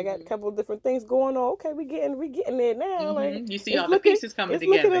 Okay, I got a couple of different things going on. Okay, we getting there now. Like, you see all the pieces coming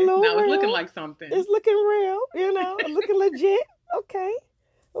together. Now it's looking like something. It's looking real, it's looking legit. Okay,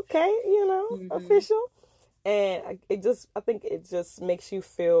 official. And I think it just makes you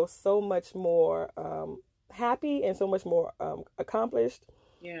feel so much more happy and so much more accomplished.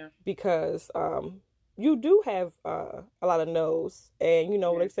 Yeah. Because you do have a lot of no's, and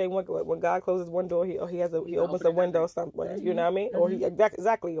they say when God closes one door, he opens a window somewhere. You know what I mean? Or he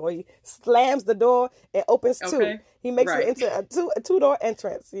exactly, or he slams the door and opens two. He makes it into a two-door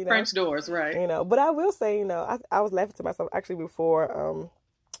entrance. French doors, right? But I will say, I was laughing to myself actually before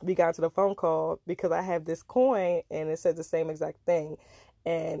we got to the phone call, because I have this coin and it says the same exact thing,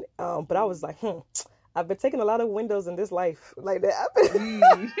 and but I was like, I've been taking a lot of windows in this life like that.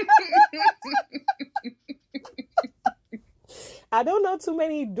 I don't know too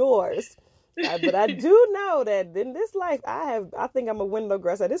many doors, but I do know that in this life I think I'm a window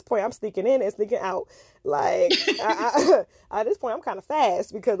grasser. At this point, I'm sneaking in and sneaking out. Like at this point, I'm kind of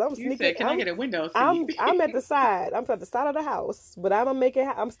fast, because I'm sneaking. Said, I get a window seat? I'm at the side. I'm at the side of the house, but I'm gonna make it.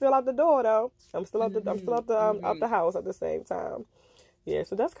 I'm still out the door though. I'm still out the house at the same time. Yeah,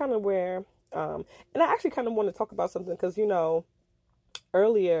 so that's kind of where. And I actually kind of want to talk about something, because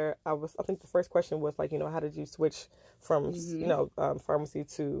earlier I think the first question was like, how did you switch from pharmacy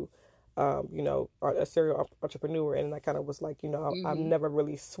to a serial entrepreneur? And I kind of was like, I've never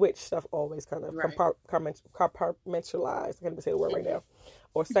really switched. I've always kind of compartmentalized. I can't even say the word right now,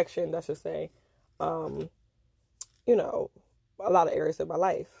 or sectioned, I should say. A lot of areas of my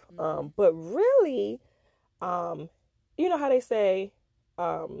life. But really, how they say,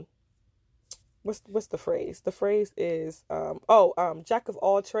 what's the phrase? The phrase is, jack of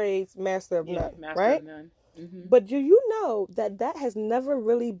all trades, master of none, right? Of none. Mm-hmm. But do you know that that has never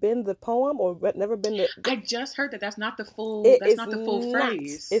really been the poem, or never been the I just heard that that's not the full. it That's is not the full not.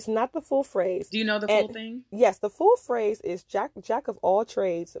 phrase. It's not the full phrase. Do you know the And full thing? yes, the full phrase is jack of all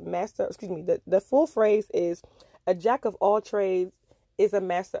trades, master, excuse me, the full phrase is a jack of all trades is a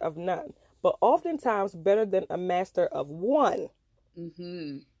master of none, but oftentimes better than a master of one.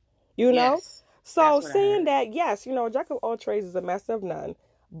 Mm-hmm. You know? Yes, So that's what I saying heard. that, yes, a jack of all trades is a master of none,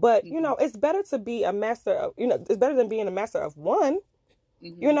 but Mm-hmm. it's better to be a master of, it's better than being a master of one.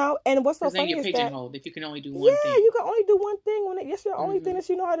 Mm-hmm. And what's so Because then funny you're is that, pigeonholed if you can only do one yeah, thing. you can only do one thing when it's your only thing Mm-hmm. that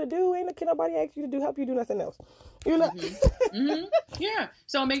you know how to do. Ain't nobody ask you to help you do nothing else. You know, Mm-hmm. Mm-hmm. Yeah.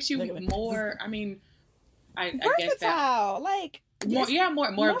 So it makes you more. I mean, I guess that versatile, like more. just Yeah,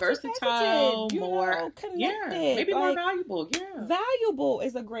 more versatile. multifaceted, More. Yeah, connected, maybe more like valuable. Yeah. valuable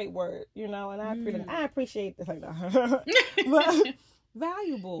is a great word, and Mm. I appreciate the like, but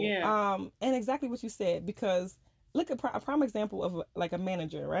valuable, Yeah. and exactly what you said, because look at a prime example of like a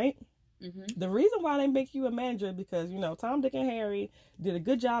manager, right? Mm-hmm. The reason why they make you a manager because Tom, Dick, and Harry did a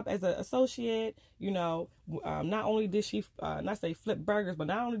good job as an associate. Not only did she not say flip burgers, but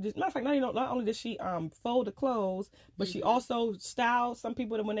not only did matter of fact, not only did she fold the clothes, but she Mm-hmm. also styled some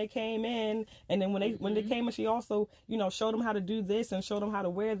people when they came in, and then when they Mm-hmm. came in, she also showed them how to do this and showed them how to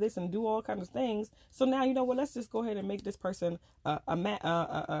wear this and do all kinds of things. So now let's just go ahead and make this person a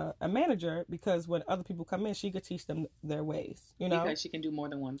manager, because when other people come in, she could teach them their ways. Because she can do more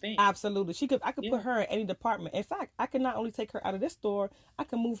than one thing. Absolutely. I could Yeah. put her in any department. In fact, I could not only take her out of this store, I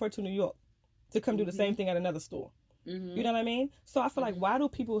can move her to New York to come do the same thing at another store. Mm-hmm. You know what I mean? So I feel like, Mm-hmm. why do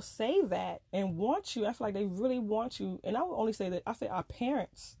people say that and want you? I feel like they really want you. And I will only say that I say our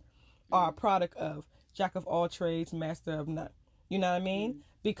parents are a product of jack of all trades, master of none. You know what I mean? Mm-hmm.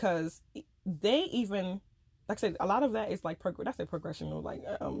 Because they even, like I said, a lot of that is like that's a progression. Like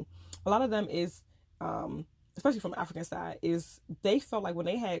a lot of them is especially from the African side, is they felt like when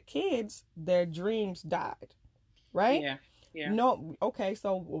they had kids, their dreams died. Right? Yeah. Yeah. No, okay,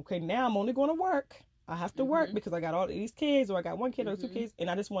 now I'm only going to work. I have to work because I got all these kids, or I got one kid or two kids, and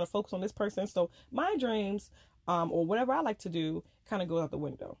I just want to focus on this person. So my dreams, or whatever I like to do, kind of goes out the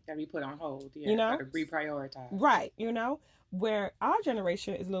window. Gotta be put on hold. Yeah. Gotta reprioritize. Right. Where our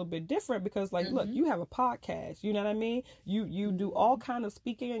generation is a little bit different, because look, you have a podcast, you know what I mean? You do all kind of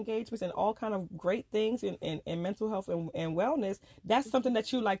speaking engagements and all kind of great things in mental health and wellness. That's something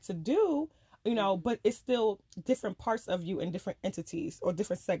that you like to do, but it's still different parts of you in different entities or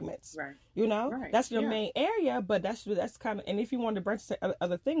different segments. Right. Right. That's your main area, but that's kind of, and if you want to branch to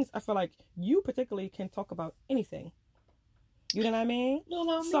other things, I feel like you particularly can talk about anything. You know what I mean?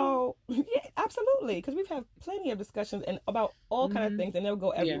 So yeah, absolutely, because we've had plenty of discussions and about all kind of things, and they'll go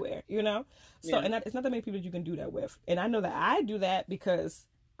everywhere. So and it's not that many people that you can do that with, and I know that I do that because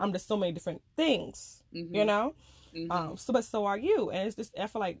I'm just so many different things. So are you, and it's just, I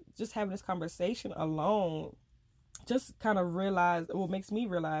feel like just having this conversation alone just kind of makes me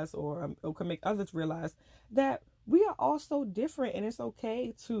realize, or can make others realize, that we are all so different, and it's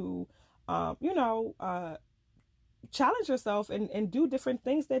okay to challenge yourself and do different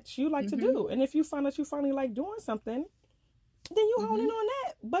things that you like to do. And if you find that you finally like doing something, then you hone in on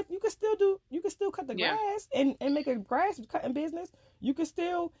that. But you can still cut the grass and make a grass cutting business. You can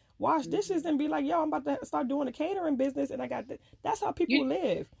still wash dishes and be like, yo, I'm about to start doing a catering business, and I got that's how people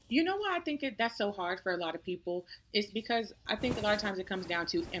live. You know why I think that's so hard for a lot of people? It's because I think a lot of times it comes down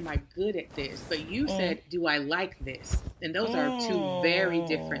to, am I good at this? But you said, do I like this? And those are two very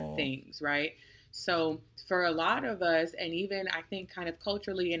different things, right? So for a lot of us, and even I think kind of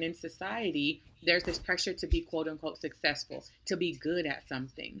culturally and in society, there's this pressure to be quote unquote successful, to be good at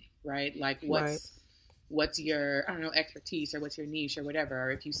something, right? Like what's your, I don't know, expertise, or what's your niche or whatever.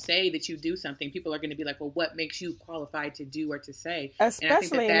 Or if you say that you do something, people are going to be like, well, what makes you qualified to do or to say?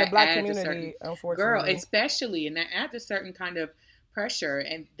 Especially in the Black community, unfortunately. Girl, especially, and that adds a certain kind of pressure,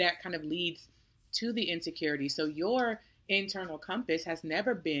 and that kind of leads to the insecurity. So your internal compass has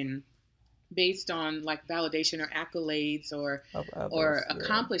never been based on like validation or accolades or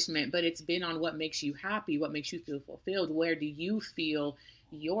accomplishment, but it's been on what makes you happy, what makes you feel fulfilled, where do you feel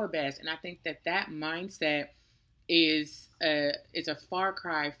your best. And I think that mindset is a far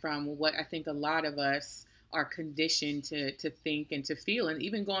cry from what I think a lot of us are conditioned to think and to feel. And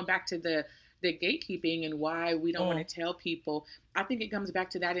even going back to the gatekeeping and why we don't want to tell people, I think it comes back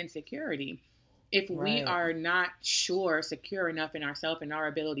to that insecurity. If we are not secure enough in ourselves and our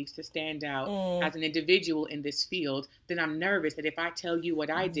abilities to stand out as an individual in this field, then I'm nervous that if I tell you what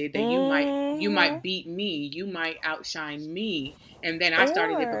I did, that you might beat me, you might outshine me. And then I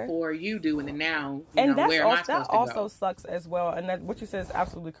started it before you do, and then now, and that's where am I that supposed to also go? sucks as well. And that what you said is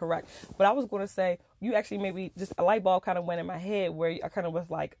absolutely correct. But I was going to say, you actually maybe just a light bulb kind of went in my head where I kind of was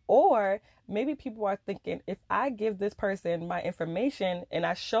like, or maybe people are thinking, if I give this person my information and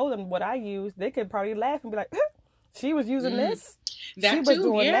I show them what I use, they could probably laugh and be like, she was using this. That she was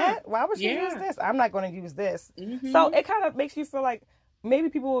doing that. Why would she use Yeah. this? I'm not going to use this. So it kind of makes you feel like maybe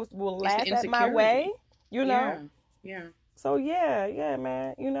people will laugh at my way, Yeah. So yeah,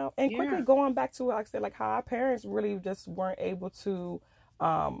 man, and quickly going back to, like I said, like how our parents really just weren't able to,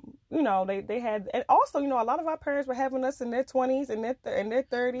 they had, and also, a lot of our parents were having us in their 20s and in their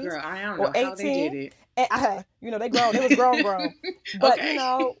 30s. Girl, I don't or know 18, how they did it. And, they was grown. But, Okay.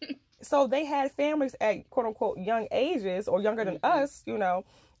 so they had families at quote unquote young ages or younger than us,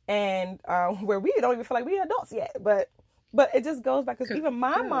 and where we don't even feel like we're adults yet. But it just goes back because even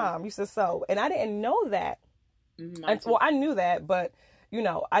my mom used to sew, and I didn't know that. Well, I knew that, but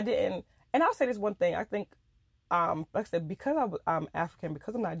I didn't. And I'll say this one thing. I think, like I said, because I'm African,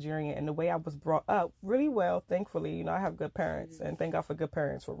 because I'm Nigerian, and the way I was brought up really well, thankfully, I have good parents, and thank God for good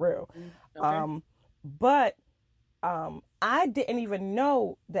parents for real. Okay. But I didn't even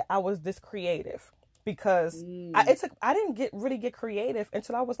know that I was this creative because I didn't really get creative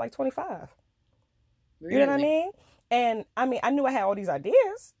until I was like 25. Really? You know what I mean? And I knew I had all these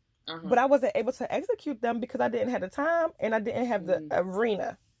ideas. But I wasn't able to execute them because I didn't have the time and I didn't have the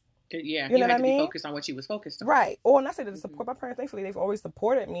arena. Yeah, you know what I mean? Focused on what you was focused on. Right. Or, and I say that to support my parents, thankfully, they've always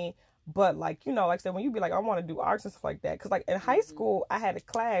supported me. But, like, like I said, when you be like, I want to do arts and stuff like that. Because, like, in high school, I had a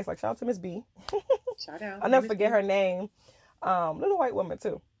class, like, shout out to Miss B. Shout out. I'll never forget her name. Little white woman,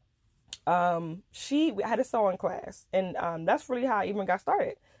 too. She had a sewing class. And that's really how I even got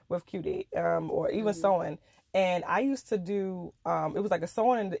started with QD or even sewing. And I used to do, it was like a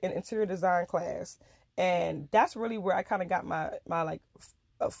sewing and interior design class. And that's really where I kind of got my like,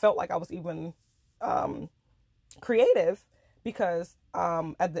 felt like I was even creative because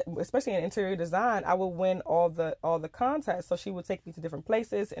especially in interior design, I would win all the contests. So she would take me to different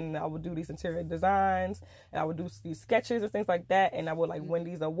places and I would do these interior designs and I would do these sketches and things like that. And I would like win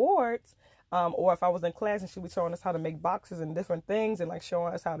these awards. Or if I was in class and she was showing us how to make boxes and different things and like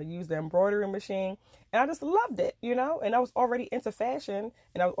showing us how to use the embroidery machine. And I just loved it, and I was already into fashion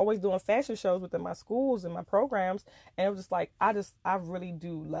and I was always doing fashion shows within my schools and my programs. And it was just like, I really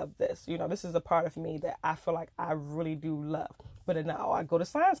do love this. This is a part of me that I feel like I really do love. But then now I go to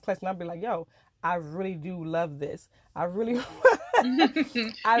science class and I'll be like, yo, I really do love this. I really,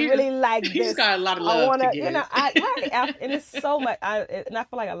 really like this. You just got a lot of love to give. And it's so much. And I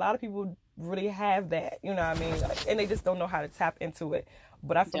feel like a lot of people really have that, what I mean? And they just don't know how to tap into it.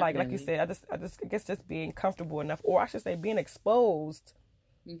 But I feel like you said, I guess just being comfortable enough, or I should say being exposed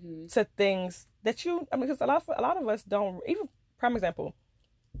to things that because a lot of us don't, even prime example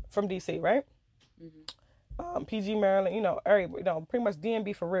from DC, right? PG Maryland, pretty much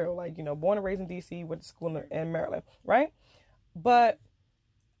DMB for real, like, born and raised in DC, went to school in Maryland, right? But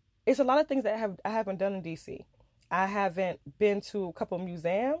it's a lot of things that I haven't done in DC. I haven't been to a couple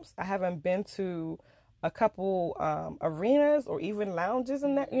museums. I haven't been to a couple arenas or even lounges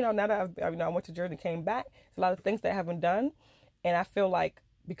and that. Now that I went to Jersey and came back, there's a lot of things that I haven't done. And I feel like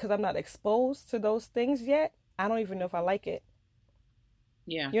because I'm not exposed to those things yet, I don't even know if I like it.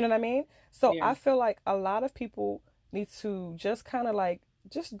 Yeah. You know what I mean? So I feel like a lot of people need to just kind of like,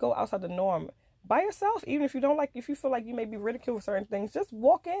 just go outside the norm by yourself. Even if you feel like you may be ridiculed for certain things, just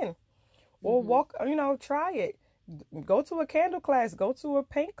walk in or try it. Go to a candle class, go to a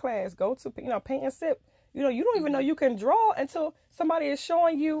paint class, go to, paint and sip. You don't even know you can draw until somebody is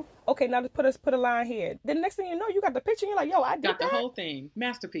showing you, okay, now let's put a line here. Then next thing you know, you got the picture and you're like, yo, I did got that. the whole thing.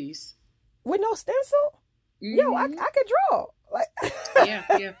 Masterpiece. With no stencil? Yo, I could draw. Like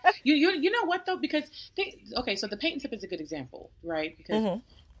yeah. You know what though? Because so the paint and sip is a good example, right? Because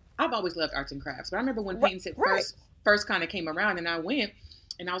I've always loved arts and crafts, but I remember when paint and sip first kind of came around, and I went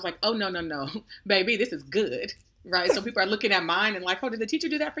and I was like, oh no, baby, this is good, right? So people are looking at mine and like, oh, did the teacher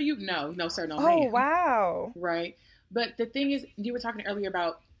do that for you? No, sir, no, ma'am. Oh wow, right. But the thing is, you were talking earlier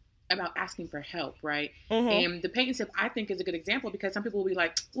about asking for help, right? And the paint and sip, I think, is a good example because some people will be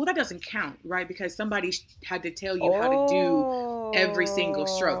like, well, that doesn't count, right? Because somebody had to tell you how to do every single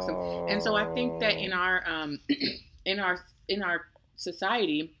stroke. And so I think that in our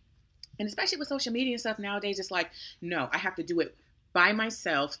society, and especially with social media and stuff nowadays, it's like, no, I have to do it by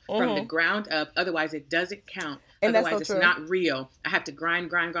myself from the ground up. Otherwise, it doesn't count. And otherwise, it's not real. I have to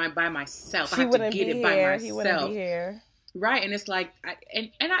grind by myself. I have to get it by myself. He wouldn't be here. Right. And it's like,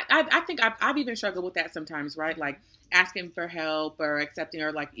 I think I've even struggled with that sometimes, right? Like asking for help or accepting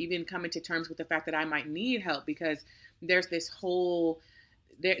or like even coming to terms with the fact that I might need help because there's this whole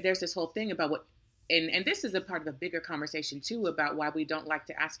there's this whole thing about what, and this is a part of a bigger conversation too, about why we don't like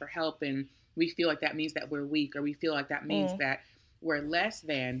to ask for help, and we feel like that means that we're weak, or we feel like that means that we're less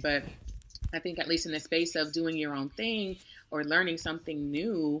than. But I think, at least in the space of doing your own thing or learning something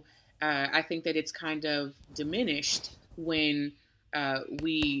new, I think that it's kind of diminished when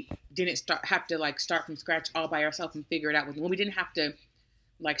we didn't have to start from scratch all by ourselves and figure it out. When we didn't have to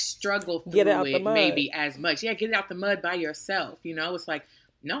struggle through it maybe as much. Yeah, get it out the mud by yourself. It's like,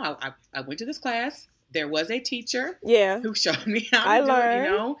 no, I went to this class. There was a teacher who showed me how to do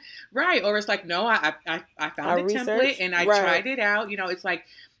it, Right. Or it's like, no, I found a template and I tried it out. It's like,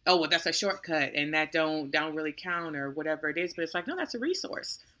 oh, well, that's a shortcut and that don't really count or whatever it is. But it's like, no, that's a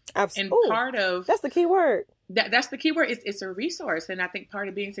resource. Absolutely. And part of... That's the key word. That's the key word. It's a resource. And I think part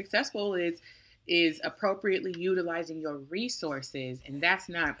of being successful is appropriately utilizing your resources. And that's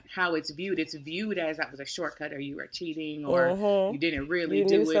not how it's viewed. It's viewed as that was a shortcut, or you were cheating, or you didn't really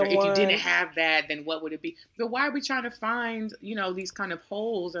do it. Or if you didn't have that, then what would it be? But why are we trying to find, these kind of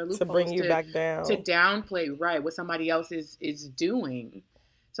holes or loopholes to bring you back down, to downplay, what somebody else is doing?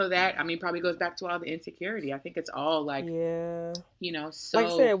 So that, probably goes back to all the insecurity. I think it's all so like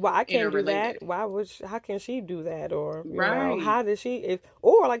I said, well, I can't do that. How can she do that? Or, how does she,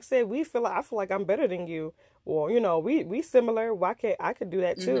 or like I said, I feel like I'm better than you. Or, we similar. Why can't I could do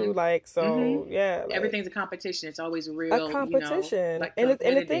that too? Everything's a competition. It's always real. A competition. And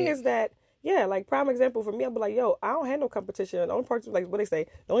the thing is that, prime example for me, I'll be like, yo, I don't have no competition. The only person, what they say,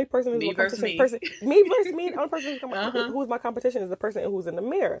 the only person who's my competition, me versus me, the only person who's my competition is the person who's in the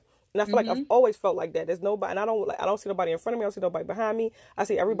mirror. And I feel like I've always felt like that. There's nobody, and I don't see nobody in front of me. I don't see nobody behind me. I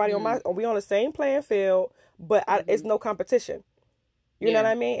see everybody we on the same playing field, but it's no competition. You know what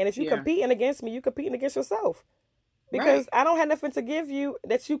I mean? And if you're competing against me, you're competing against yourself, because I don't have nothing to give you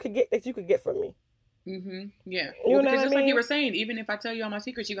that you could get from me. Yeah. Because just like you were saying, even if I tell you all my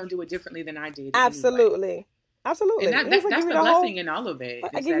secrets, you're gonna do it differently than I did. Absolutely. Anyway. Absolutely. And that's the blessing in all of it.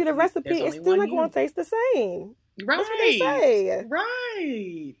 I give you the recipe, it's still not gonna taste the same. Right. That's what they say.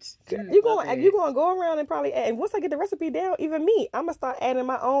 Right. You're gonna go around and probably add, and once I get the recipe down, even me, I'm gonna start adding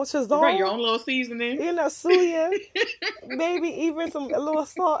my own shazam. Right, your own little seasoning. Suya, maybe even a little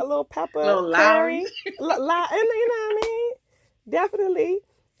salt, a little pepper, a little curry, and you know what I mean? Definitely.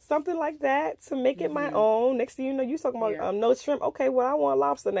 Something like that to make it my own. Next thing you know, you talking about no shrimp. Okay, well, I want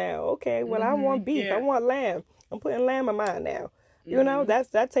lobster now. Okay, well, I want beef. I want lamb. I'm putting lamb in mine now.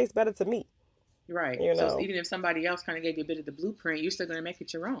 That tastes better to me. Right. So even if somebody else kind of gave you a bit of the blueprint, you're still going to make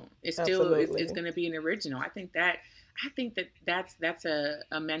it your own. It's still it's going to be an original. I think that's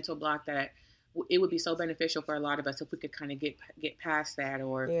a mental block that it would be so beneficial for a lot of us if we could kind of get past that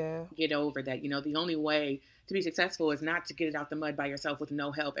or get over that. The only way to be successful is not to get it out the mud by yourself with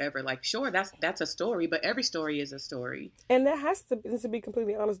no help ever. Like, sure, that's a story, but every story is a story. And there has to be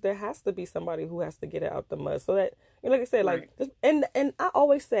completely honest, there has to be somebody who has to get it out the mud. So that, like I said, and I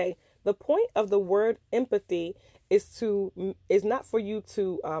always say the point of the word empathy is not for you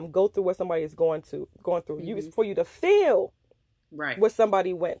to go through what somebody is going through. It's for you to feel what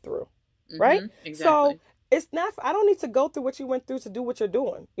somebody went through. Right? Exactly. So it's not, I don't need to go through what you went through to do what you're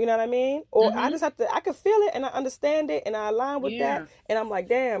doing. You know what I mean? Or I just have to, I can feel it and I understand it and I align with that. And I'm like,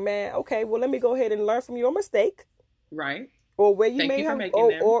 damn, man, okay, well, let me go ahead and learn from your mistake. Right. Or where you may have,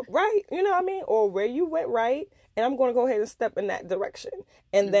 or right, you know what I mean? Or where you went right. And I'm going to go ahead and step in that direction.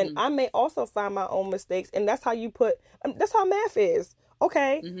 And then I may also find my own mistakes. And that's how that's how math is.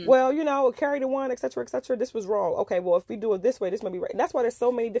 Okay, well, carry the one, et cetera, this was wrong. Okay, well, if we do it this way, this might be right. And that's why there's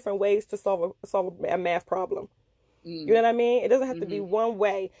so many different ways to solve a math problem. You know what I mean? It doesn't have to be one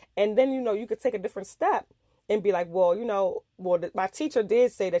way. And then, you could take a different step and be like, well, my teacher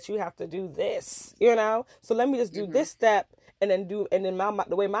did say that you have to do this, so let me just do this step and then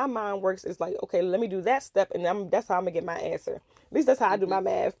the way my mind works is like, okay, let me do that step. And that's how I'm going to get my answer. At least that's how I do my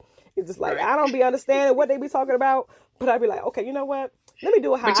math. It's just like, I don't be understanding what they be talking about, but I'd be like, okay, you know what? Let me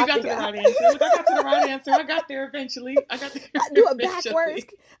do it how I got to the right answer. I got to the right answer. I got there eventually. I do it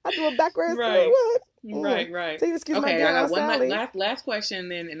backwards. Right. Right. So excuse okay, my I got one last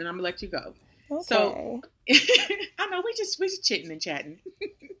question, and then I'm gonna let you go. Okay. So I know we just chitting and chatting.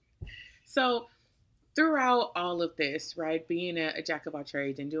 So throughout all of this, right, being a jack of all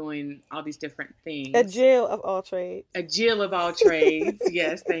trades and doing all these different things, a Jill of all trades.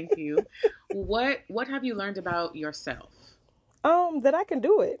 Yes, thank you. What have you learned about yourself? That I can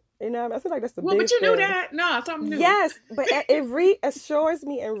do it. I feel like that's the biggest thing. But you thing. knew that. No, something new. Yes, but it reassures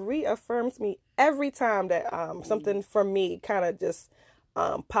me and reaffirms me every time that something for me kind of just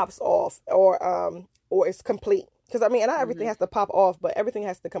pops off or it's complete. Because not everything has to pop off, but everything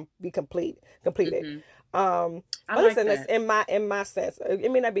has to be completed. But like listen, that. it's in my sense.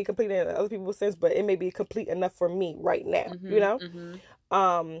 It may not be complete in other people's sense, but it may be complete enough for me right now. You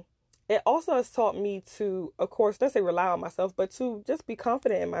know. It also has taught me to, of course, let's say rely on myself, but to just be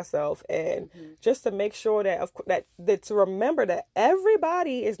confident in myself, and just to make sure that to remember that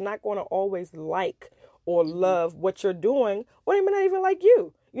everybody is not going to always like or love what you're doing, or they may not even like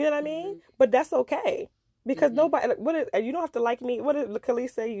you. You know what I mean? But that's okay. Because nobody, you don't have to like me. What did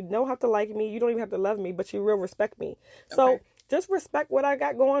Khalees say? You don't have to like me. You don't even have to love me, but you will respect me. So just respect what I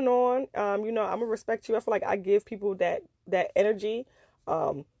got going on. I'm going to respect you. I feel like I give people that energy.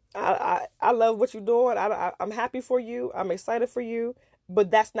 I love what you're doing. I'm happy for you. I'm excited for you, but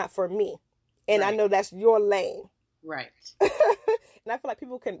that's not for me. And I know that's your lane. Right. And I feel like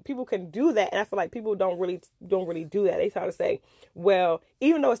people can do that. And I feel like people don't really do that. They try to say, well,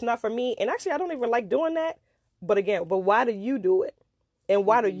 even though it's not for me, and actually I don't even like doing that. But why do you do it? And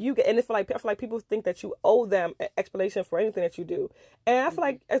why do you get, and I feel like people think that you owe them an explanation for anything that you do. And I feel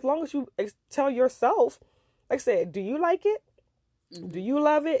like as long as you tell yourself, like I said, do you like it? Do you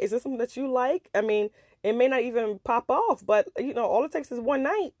love it? Is this something that you like? I mean, it may not even pop off, but all it takes is one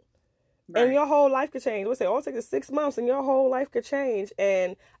night, and your whole life could change. Let's say all it takes is 6 months, and your whole life could change.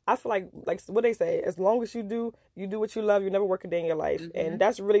 And I feel like what they say, as long as you do what you love, you never work a day in your life, and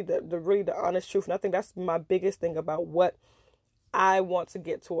that's really the honest truth. And I think that's my biggest thing about what I want to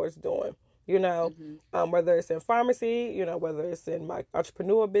get towards doing. Whether it's in pharmacy, whether it's in my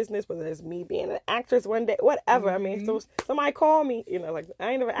entrepreneur business, whether it's me being an actress one day, whatever. I mean, so somebody call me, like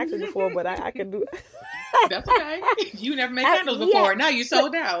I ain't never acted before, but I can do. That's okay. You never made candles before. Now you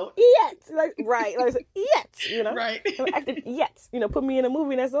sold out. Yet, right? Right. I acted yet. Put me in a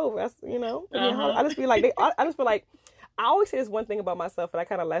movie and that's over. That's, I just feel like I always say this one thing about myself, and I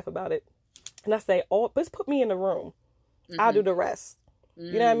kind of laugh about it, and I say, just put me in the room. I'll do the rest.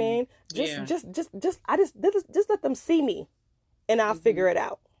 You know what I mean? Just let them see me, and I'll figure it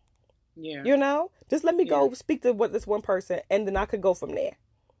out. Yeah. Just let me go speak to this one person, and then I could go from there.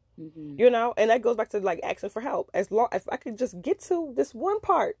 And that goes back to like asking for help. If I could just get to this one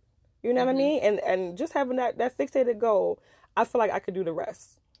part, you know what I mean? And just having that fixated goal, I feel like I could do the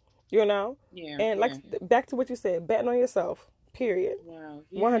rest. Yeah. And back to what you said, betting on yourself. Period. Wow.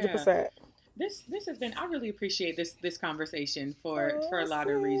 100%. This has been, I really appreciate this conversation for a lot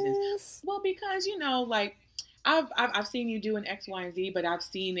of reasons. Well, because like I've seen you doing X, Y, and Z, but I've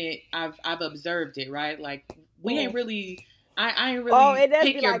seen it, I've observed it, right? Like we ain't really I ain't really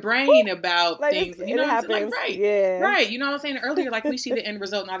pick your brain about things. You know what I'm saying? Like, right. Yeah. Right. You know what I'm saying? Earlier, like we see the end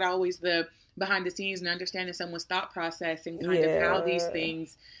result, not always the behind the scenes, and understanding someone's thought process and kind of how these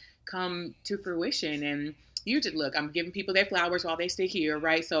things come to fruition. And you just look, I'm giving people their flowers while they stay here,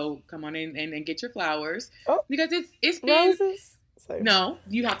 right? So come on in and get your flowers. Because it's been roses? No,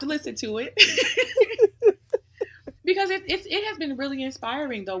 you have to listen to it. Because it has been really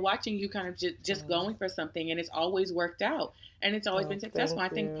inspiring though, watching you kind of just going for something, and it's always worked out, and it's always been successful. I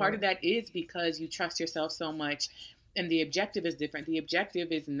think part of that is because you trust yourself so much, and the objective is different. The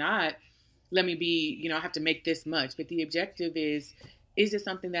objective is not, let me be, I have to make this much, but the objective is it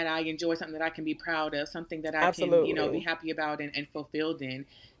something that I enjoy, something that I can be proud of, something that I can, be happy about and fulfilled in.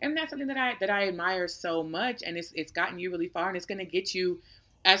 And that's something that I admire so much, and it's gotten you really far, and it's going to get you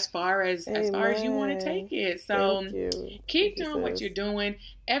as far as you want to take it. So keep doing what you're doing.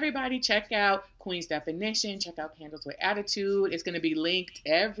 Everybody check out Queen's Definition. Check out Candles with Attitude. It's going to be linked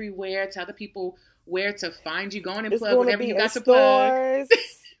everywhere. Tell the people where to find you. Go on and plug whatever you got to plug.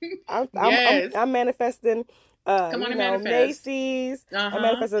 I'm manifesting. Come on and manifest. Macy's. I'm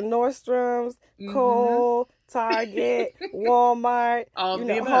manifesting Nordstrom's, Kohl, Target, Walmart,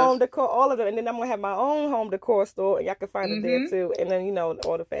 home decor, all of them. And then I'm going to have my own home decor store, and y'all can find it there too. And then,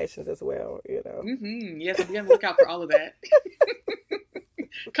 all the fashions as well, Yes, I'll be on the lookout for all of that.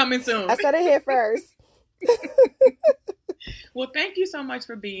 Coming soon. I said it here first. Well, thank you so much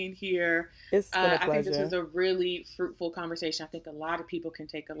for being here. It's been a pleasure. I think this was a really fruitful conversation. I think a lot of people can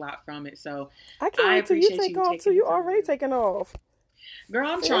take a lot from it. So I can't wait till you take off too. You already taking off. Girl,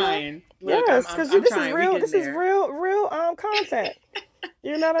 I'm trying. Look, yes, because this is real. This is real content.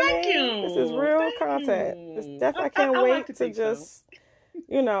 You know what I mean? Thank you. This is real content. It's definitely, I can't wait to just,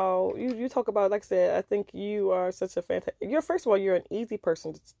 you talk about, like I said, I think you are such a fantastic. First of all, you're an easy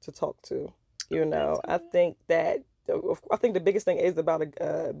person to talk to. I think the biggest thing is about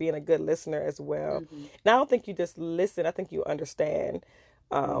being a good listener as well. And I don't think you just listen. I think you understand.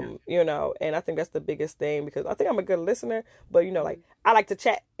 You know, and I think that's the biggest thing, because I think I'm a good listener, but you know, like I like to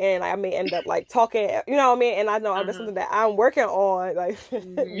chat, and I may end up like talking, you know what I mean? And I know that's something that I'm working on, like,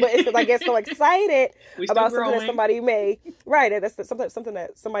 but it's because I get so excited about something that somebody may, that's something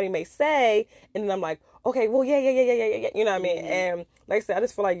that somebody may say, and then I'm like, okay, well, yeah, you know what I mean? And like I said, I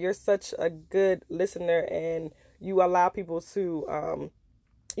just feel like you're such a good listener, and you allow people to,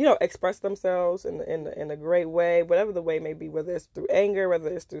 you know, express themselves in a great way, whatever the way may be, whether it's through anger, whether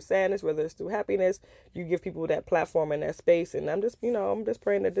it's through sadness, whether it's through happiness. You give people that platform and that space, and I'm just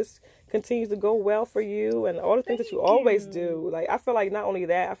praying that this continues to go well for you and all the things that you always do. Like, I feel like not only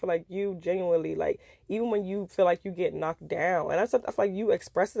that, I feel like you genuinely, like, even when you feel like you get knocked down, and I feel like you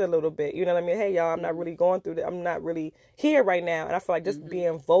express it a little bit, you know what I mean? Hey, y'all, I'm not really going through that. I'm not really here right now. And I feel like just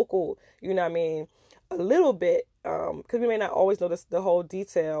being vocal, you know what I mean, a little bit, because we may not always know the whole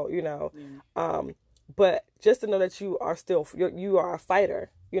detail, you know, but just to know that you are still, you are a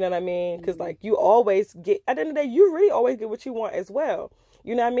fighter, you know what I mean? Because like, you always get, at the end of the day, you really always get what you want as well.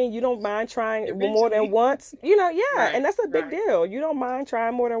 You know what I mean? You don't mind trying more than once, you know, and that's a big deal. You don't mind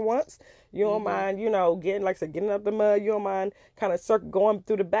trying more than once. You don't mind, you know, getting up the mud. You don't mind kind of going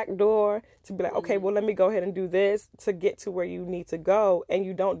through the back door to be like, okay, well, let me go ahead and do this to get to where you need to go. And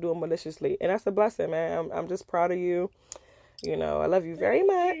you don't do it maliciously. And that's a blessing, man. I'm just proud of you. You know, I love you very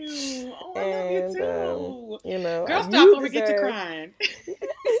much. Oh, I love you too. You know, girl, stop before we get to crying.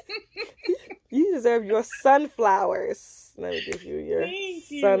 You deserve your sunflowers. Let me give you your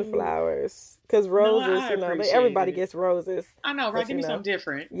sunflowers. Because roses, you know, everybody gets roses. I know, right? Give me something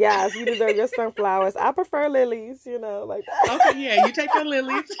different. Yes, you deserve your sunflowers. I prefer lilies, you know, like. Okay, yeah, you take your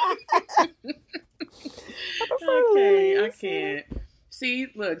lilies. I prefer lilies. I can't. See,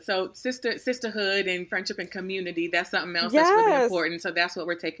 look, so sisterhood and friendship and community, that's something else that's really important. So that's what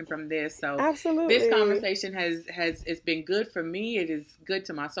we're taking from this. So absolutely, this conversation it's been good for me. It is good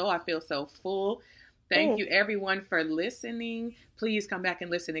to my soul. I feel so full. Thank you, everyone, for listening. Please come back and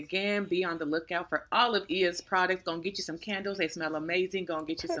listen again. Be on the lookout for all of Iye's products. Go and get you some candles. They smell amazing. Go and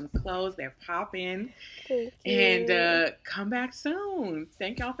get you some clothes. They're popping. And come back soon.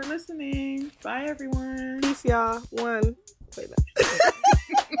 Thank y'all for listening. Bye, everyone. Peace, y'all.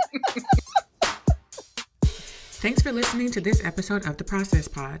 Thanks for listening to this episode of The Process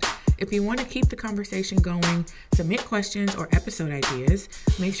Pod. If you want to keep the conversation going, submit questions or episode ideas,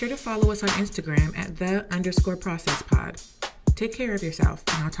 make sure to follow us on Instagram at _processpod. Take care of yourself,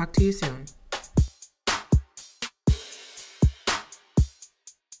 and I'll talk to you soon.